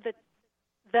 but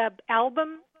the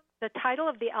album, the title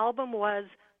of the album was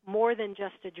More Than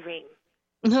Just a Dream.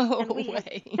 No and we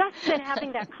way. had just been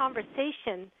having that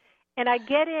conversation, and I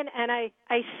get in and I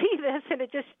see this, and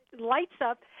it just lights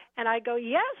up, and I go,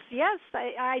 yes,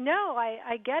 I know,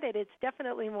 I get it. It's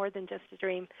definitely more than just a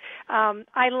dream.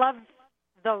 I love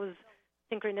those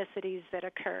synchronicities that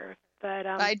occur. But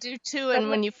I do too, and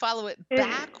when you follow it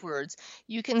backwards,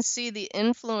 you can see the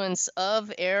influence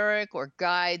of Eric or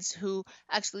guides who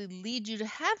actually lead you to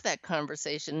have that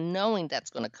conversation, knowing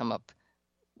that's going to come up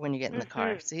when you get in the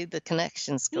car. See, the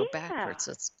connections go backwards.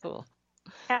 That's cool.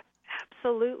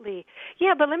 Absolutely.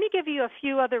 Yeah, but let me give you a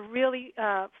few other really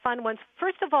fun ones.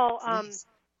 First of all,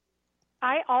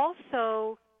 I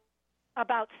also,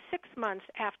 about 6 months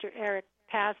after Eric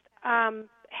passed,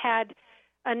 had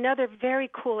another very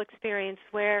cool experience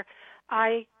where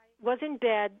I was in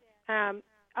bed.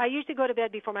 I usually go to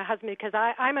bed before my husband because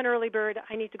I'm an early bird.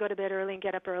 I need to go to bed early and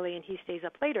get up early, and he stays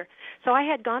up later. So I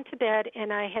had gone to bed,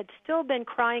 and I had still been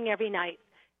crying every night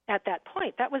at that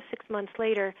point. That was 6 months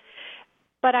later.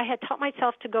 But I had taught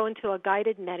myself to go into a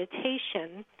guided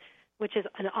meditation, which is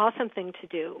an awesome thing to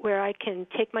do, where I can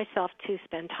take myself to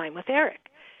spend time with Eric.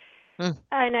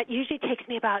 And it usually takes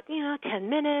me about, 10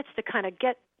 minutes to kind of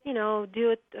get, do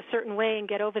it a certain way and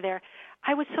get over there.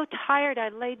 I was so tired. I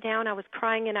laid down. I was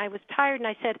crying, and I was tired, and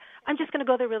I said, I'm just going to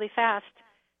go there really fast.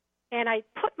 And I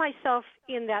put myself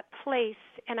in that place,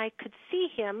 and I could see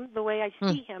him the way I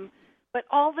see him. But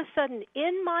all of a sudden,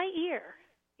 in my ear,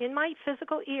 in my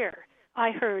physical ear,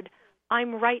 I heard,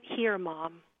 I'm right here,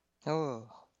 Mom. Oh.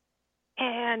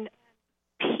 And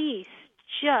peace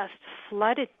just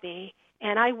flooded me,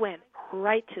 and I went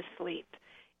right to sleep.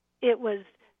 It was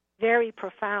very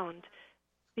profound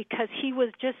because he was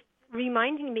just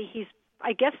reminding me, he's,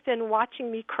 I guess, been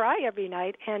watching me cry every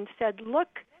night and said, look,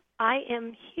 I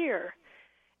am here.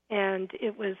 And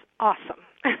it was awesome.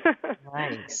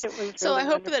 Nice. It was So really I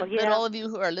hope wonderful. that all of you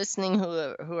who are listening,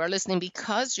 who are listening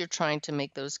because you're trying to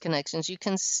make those connections, you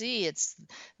can see it's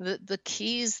the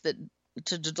keys that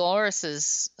to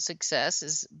Dolores's success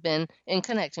has been in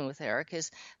connecting with Eric is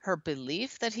her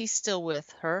belief that he's still with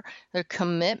her, their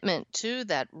commitment to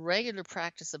that regular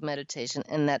practice of meditation,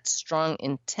 and that strong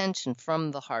intention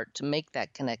from the heart to make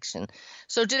that connection.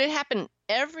 So did it happen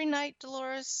every night,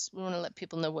 Dolores? We want to let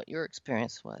people know what your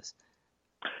experience was.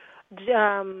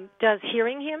 Does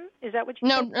hearing him, is that what you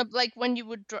said? No, like when you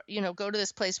would, go to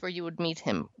this place where you would meet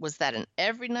him, was that an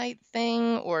every night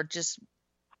thing or just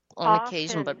on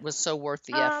occasion, but was so worth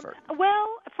the effort? Well,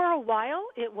 for a while,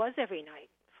 it was every night.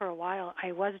 For a while,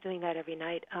 I was doing that every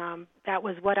night. That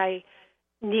was what I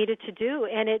needed to do,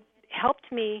 and it helped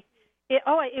me. It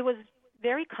was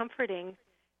very comforting.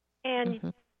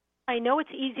 And I know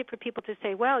it's easy for people to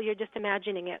say, well, you're just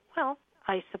imagining it. Well,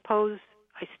 I suppose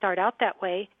I start out that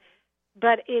way,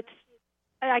 but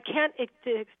I can't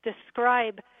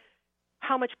describe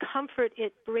how much comfort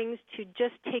it brings to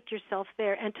just take yourself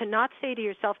there and to not say to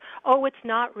yourself, oh, it's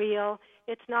not real,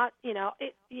 it's not,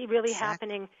 really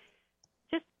happening.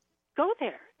 Just go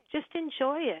there. Just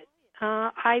enjoy it.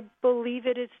 I believe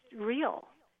it is real.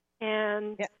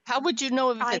 And how would you know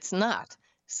if it's not?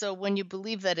 So when you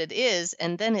believe that it is,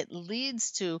 and then it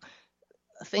leads to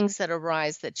things that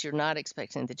arise that you're not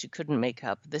expecting, that you couldn't make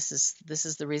up. This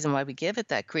is the reason why we give it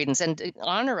that credence and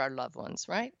honor our loved ones,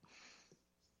 right?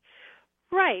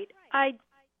 Right. I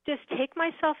just take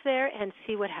myself there and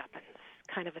see what happens,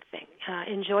 kind of a thing.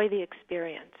 Enjoy the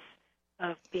experience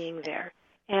of being there.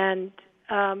 And,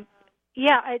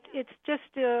 it's just,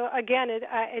 again,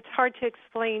 it's hard to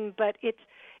explain, but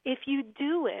if you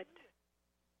do it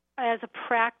as a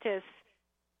practice,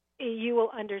 you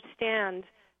will understand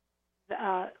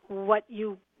the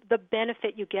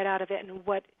benefit you get out of it and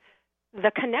what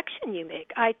the connection you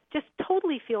make. I just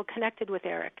totally feel connected with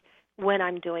Eric when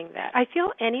I'm doing that. I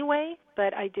feel anyway,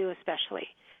 but I do especially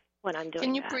when I'm doing that.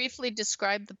 Can you briefly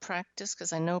describe the practice?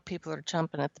 Because I know people are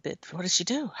jumping at the bit. What does she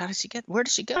do? How does she get? Where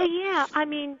does she go?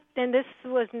 And this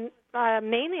was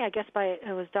mainly, I guess,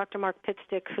 it was Dr. Mark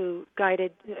Pitstick who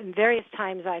guided. In various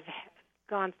times I've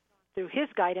gone through his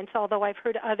guidance, although I've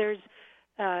heard others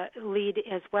lead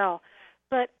as well.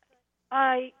 But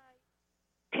I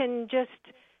can just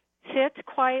sit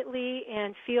quietly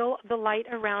and feel the light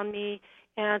around me.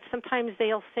 And sometimes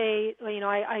they'll say,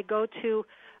 I go to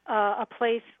a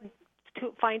place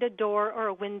to find a door or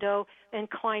a window and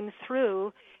climb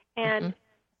through and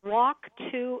walk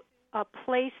to a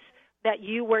place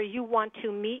where you want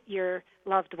to meet your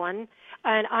loved one.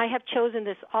 And I have chosen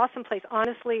this awesome place.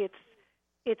 Honestly,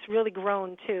 it's really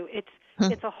grown too.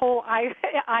 It's a whole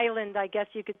island, I guess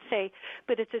you could say,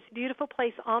 but it's this beautiful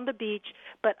place on the beach.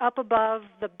 But up above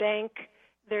the bank,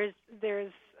 there's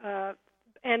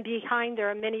and behind there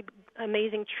are many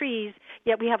amazing trees.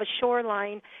 Yet we have a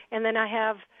shoreline, and then I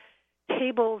have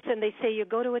tables, and they say you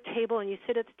go to a table and you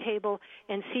sit at the table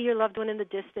and see your loved one in the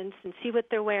distance and see what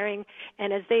they're wearing,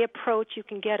 and as they approach, you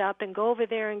can get up and go over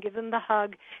there and give them the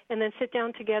hug, and then sit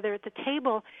down together at the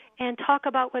table and talk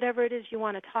about whatever it is you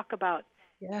want to talk about.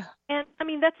 Yeah. And, I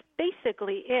mean, that's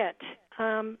basically it.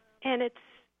 And it's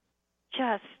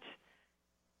just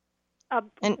a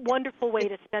wonderful way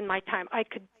to spend my time. I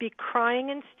could be crying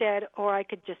instead, or I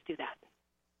could just do that.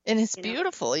 And it's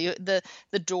beautiful. The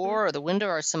door or the window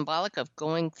are symbolic of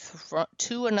going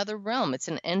to another realm. It's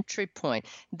an entry point.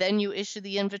 Then you issue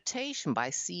the invitation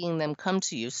by seeing them come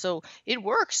to you. So it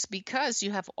works because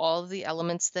you have all the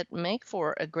elements that make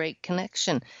for a great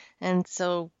connection. And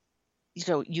so,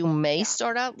 you may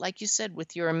start out, like you said,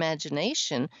 with your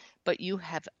imagination, but you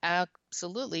have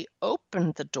absolutely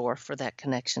opened the door for that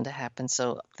connection to happen.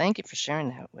 So thank you for sharing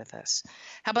that with us.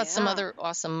 How about some other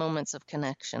awesome moments of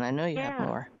connection? I know you have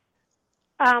more.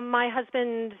 My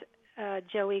husband,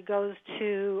 Joey, goes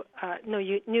to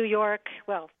New York,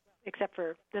 well, except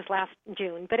for this last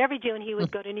June. But every June he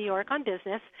would go to New York on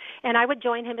business, and I would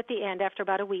join him at the end after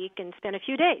about a week and spend a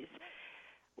few days.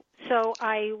 So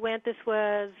I went, this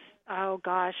was, I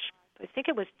think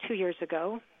it was 2 years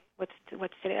ago. What's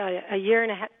today? A year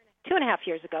and a half, 2.5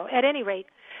 years ago. At any rate,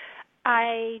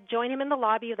 I joined him in the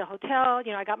lobby of the hotel.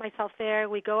 I got myself there.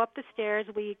 We go up the stairs.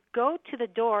 We go to the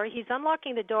door. He's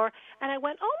unlocking the door, and I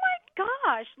went, oh, my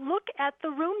gosh, look at the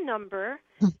room number.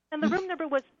 And the room number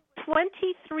was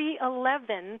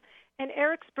 2311, and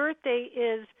Eric's birthday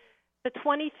is the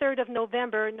 23rd of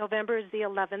November. November is the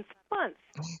 11th month.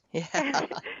 Yeah.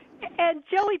 And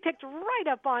Joey picked right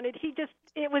up on it.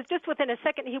 It was just within a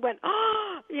second he went,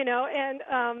 oh, and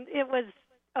it was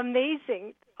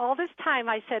amazing. All this time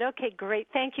I said, okay, great.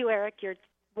 Thank you, Eric. You're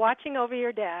watching over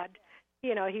your dad.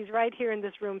 He's right here in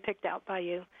this room picked out by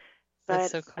you. But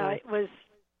that's so cool.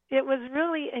 It was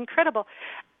really incredible.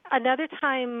 Another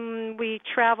time we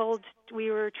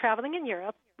were traveling in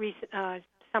Europe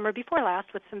summer before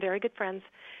last with some very good friends,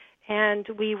 and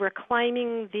we were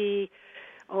climbing the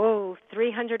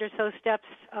 300 or so steps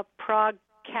up Prague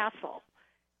Castle.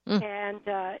 And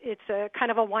it's a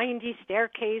kind of a windy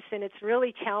staircase, and it's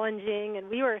really challenging, and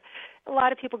we were a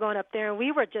lot of people going up there, and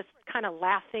we were just kind of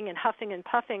laughing and huffing and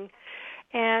puffing.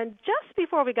 And just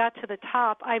before we got to the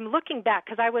top, I'm looking back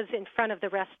because I was in front of the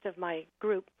rest of my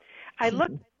group. I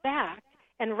looked back,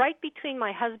 and right between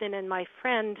my husband and my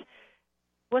friend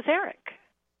was Eric.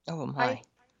 Oh, my.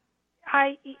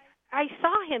 I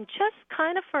saw him just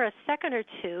kind of for a second or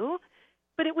two,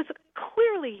 but it was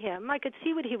clearly him. I could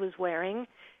see what he was wearing,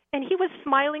 and he was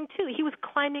smiling too. He was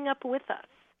climbing up with us.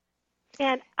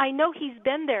 And I know he's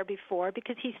been there before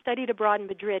because he studied abroad in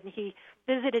Madrid, and he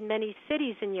visited many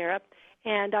cities in Europe,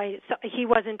 and he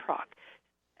was in Prague.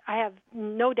 I have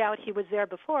no doubt he was there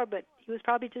before, but he was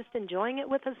probably just enjoying it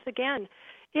with us again.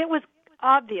 It was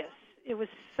obvious. It was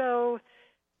so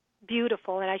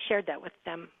beautiful, and I shared that with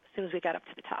them as soon as we got up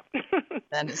to the top.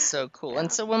 That is so cool. And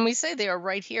so when we say they are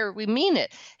right here, we mean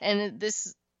it. And the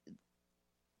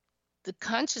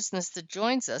consciousness that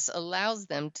joins us allows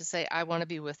them to say, I want to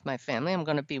be with my family. I'm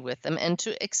going to be with them, and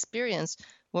to experience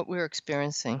what we're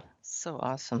experiencing. So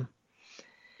awesome.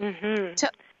 Mm-hmm.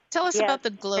 Tell us about the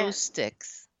glow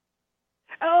sticks.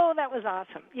 Oh, that was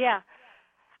awesome. Yeah.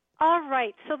 All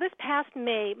right. So this past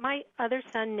May, my other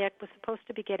son, Nick, was supposed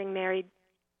to be getting married.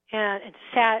 And it's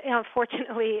sad.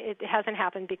 Unfortunately, it hasn't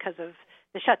happened because of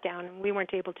the shutdown, and we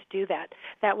weren't able to do that.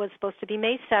 That was supposed to be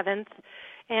May 7th,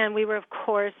 and we were, of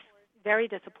course, very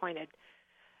disappointed.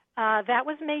 That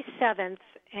was May 7th,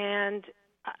 and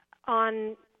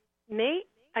on May,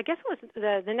 I guess it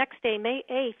was the next day, May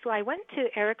 8th, I went to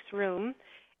Eric's room,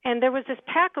 and there was this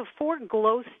pack of 4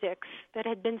 glow sticks that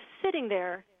had been sitting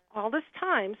there all this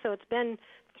time. So it's been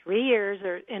 3 years,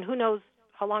 and who knows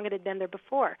how long it had been there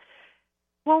before.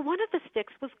 Well, one of the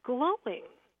sticks was glowing.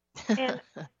 And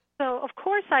so, of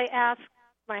course, I asked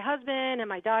my husband and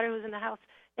my daughter who was in the house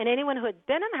and anyone who had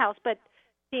been in the house, but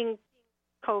being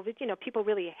COVID, people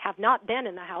really have not been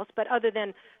in the house, but other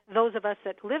than those of us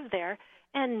that lived there,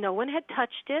 and no one had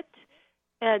touched it,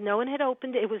 no one had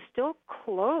opened it. It was still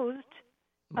closed.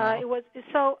 Wow.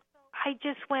 So I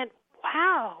just went,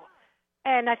 wow.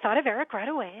 And I thought of Eric right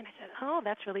away, and I said, oh,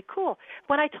 that's really cool.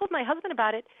 When I told my husband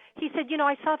about it, he said,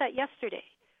 I saw that yesterday.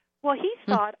 Well, he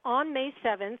saw it on May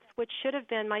 7th, which should have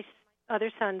been my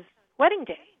other son's wedding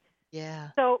day.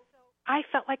 Yeah. So I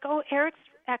felt like, Eric's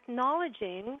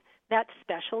acknowledging that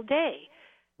special day.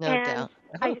 No doubt.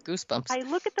 Goosebumps. I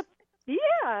look at the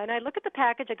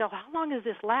package. I go, how long does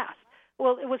this last?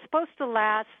 Well, it was supposed to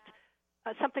last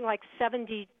something like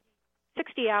 60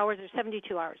 hours or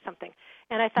 72 hours, something.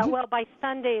 And I thought, well, by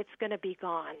Sunday it's going to be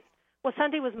gone. Well,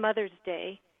 Sunday was Mother's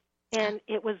Day, and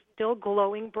it was still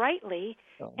glowing brightly.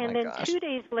 Oh, and my then gosh. 2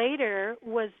 days later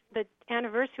was the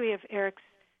anniversary of Eric's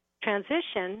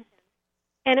transition,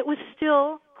 and it was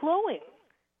still glowing.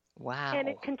 Wow. And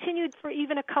it continued for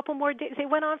even a couple more days. It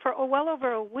went on for well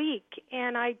over a week,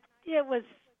 and it was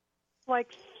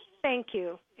like, thank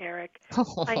you, Eric.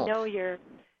 I know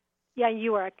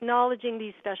you are acknowledging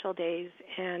these special days,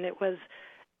 and it was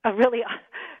a really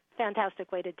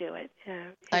fantastic way to do it.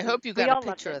 I hope you got a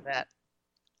picture of that.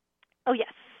 Oh,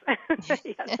 yes.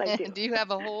 Yes, I do. Do you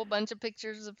have a whole bunch of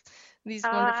pictures of these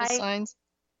wonderful signs?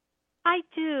 I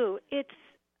do.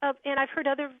 And I've heard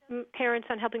other parents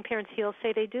on Helping Parents Heal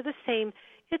say they do the same.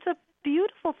 It's a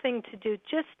beautiful thing to do.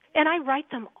 And I write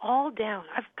them all down.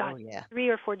 I've got 3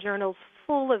 or 4 journals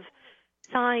full of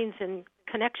signs and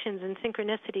connections and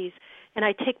synchronicities, and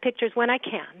I take pictures when I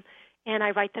can, and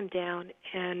I write them down.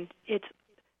 And it's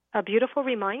a beautiful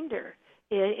reminder.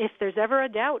 If there's ever a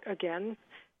doubt again,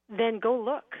 then go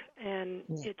look, and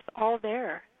it's all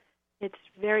there. It's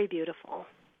very beautiful.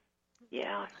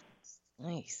 Yeah.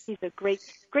 Nice. He's a great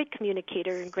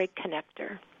communicator and great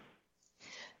connector.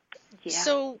 Yeah.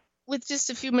 So with just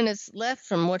a few minutes left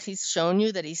from what he's shown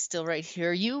you, that he's still right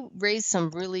here, you raised some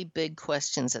really big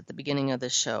questions at the beginning of the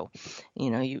show.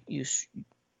 You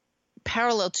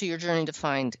parallel to your journey to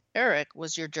find Eric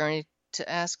was your journey to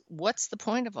ask, what's the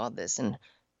point of all this? And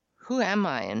who am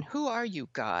I? And who are you,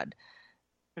 God?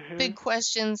 Mm-hmm. Big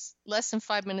questions, less than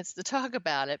 5 minutes to talk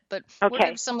about it. But what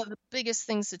are some of the biggest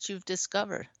things that you've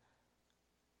discovered?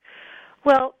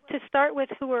 Well, to start with,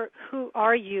 who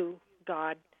are you,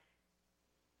 God?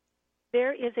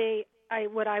 There is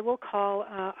what I will call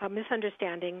a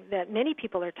misunderstanding that many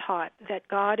people are taught, that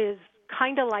God is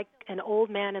kind of like an old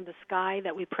man in the sky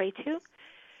that we pray to,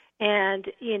 and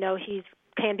he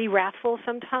can be wrathful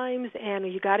sometimes,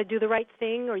 and you got to do the right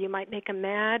thing, or you might make him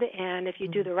mad. And if you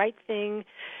do the right thing,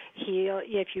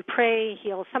 if you pray,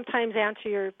 he'll sometimes answer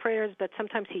your prayers, but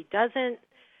sometimes he doesn't.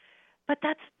 But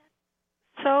that's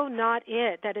so not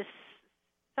it. That is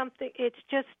something. It's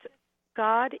just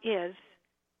God is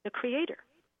the creator.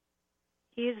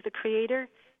 He is the creator,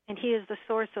 and he is the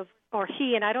source of, or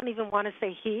he, and I don't even want to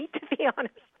say he, to be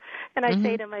honest. And I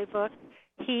say it in my book,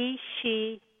 he,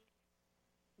 she,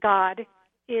 God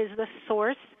is the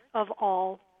source of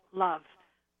all love,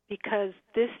 because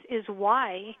this is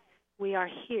why we are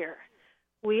here.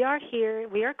 We are here,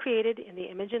 we are created in the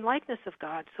image and likeness of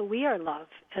God, so we are love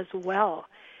as well.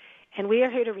 And we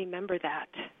are here to remember that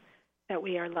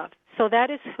we are loved. So that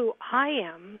is who I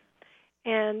am,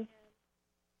 and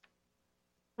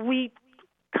we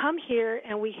come here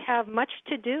and we have much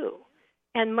to do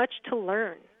and much to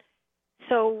learn.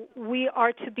 So we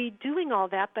are to be doing all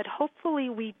that, but hopefully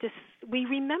we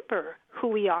remember who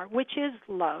we are, which is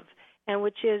love, and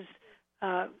which is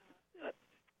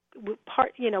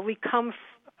we come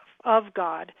of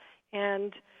God.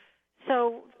 And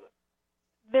so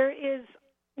there is,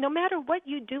 no matter what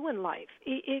you do in life,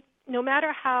 no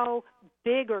matter how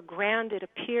big or grand it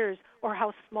appears or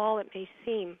how small it may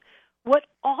seem,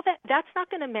 that's not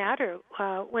going to matter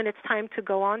when it's time to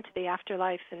go on to the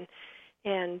afterlife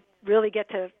and really get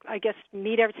to, I guess,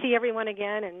 see everyone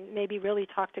again, and maybe really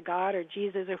talk to God or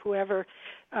Jesus or whoever,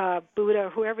 Buddha, or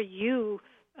whoever you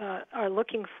are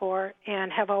looking for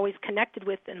and have always connected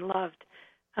with and loved.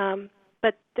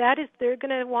 But they're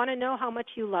going to want to know how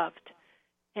much you loved.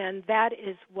 And that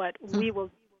is what we will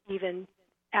even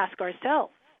ask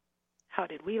ourselves. How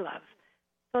did we love?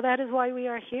 So that is why we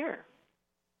are here.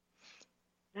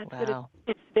 That's wow.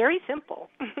 It's very simple,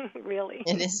 really.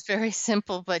 It is very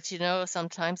simple, but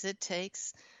sometimes it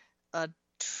takes a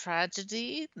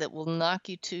tragedy that will knock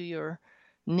you to your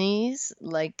knees,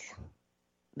 like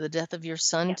the death of your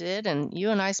son did. And you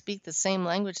and I speak the same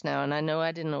language now, and I know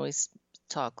I didn't always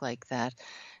talk like that.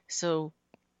 So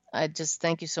I just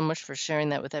thank you so much for sharing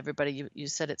that with everybody. You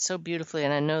said it so beautifully,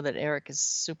 and I know that Eric is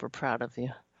super proud of you.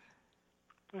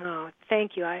 Oh,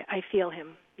 thank you. I feel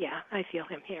him. Yeah, I feel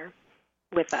him here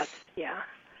with us. Yeah.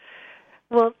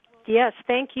 Well, yes,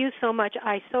 thank you so much.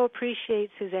 I so appreciate,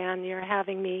 Suzanne, your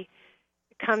having me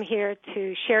come here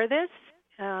to share this.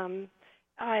 As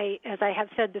I have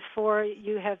said before,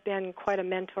 you have been quite a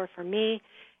mentor for me,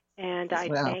 and I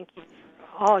thank you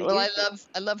for all you do.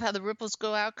 I love how the ripples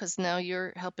go out, because now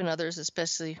you're helping others,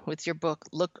 especially with your book,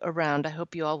 Look Around. I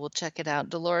hope you all will check it out.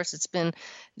 Dolores, it's been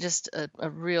just a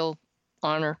real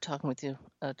honor talking with you,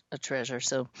 a treasure.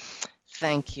 So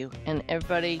thank you. And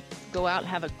everybody, go out and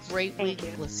have a great week.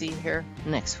 We'll see you here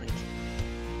next week.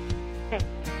 Okay.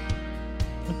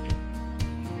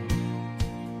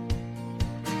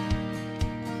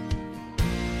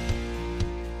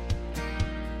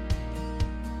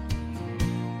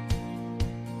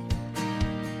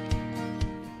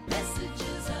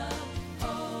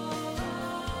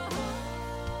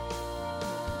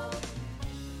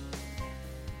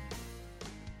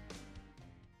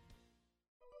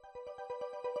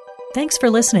 Thanks for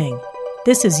listening.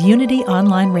 This is Unity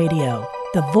Online Radio,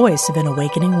 the voice of an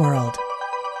awakening world.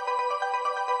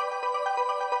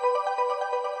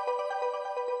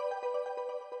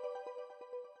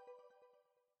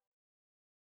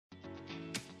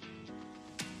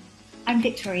 I'm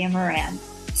Victoria Moran.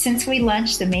 Since we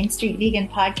launched the Main Street Vegan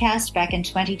podcast back in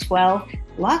 2012,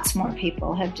 lots more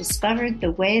people have discovered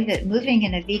the way that moving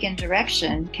in a vegan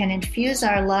direction can infuse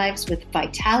our lives with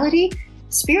vitality,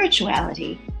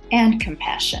 spirituality, and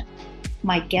compassion.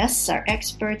 My guests are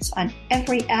experts on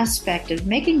every aspect of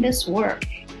making this work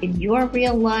in your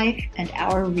real life and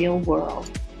our real world.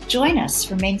 Join us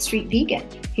for Main Street Vegan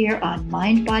here on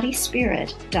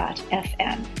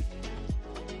mindbodyspirit.fm.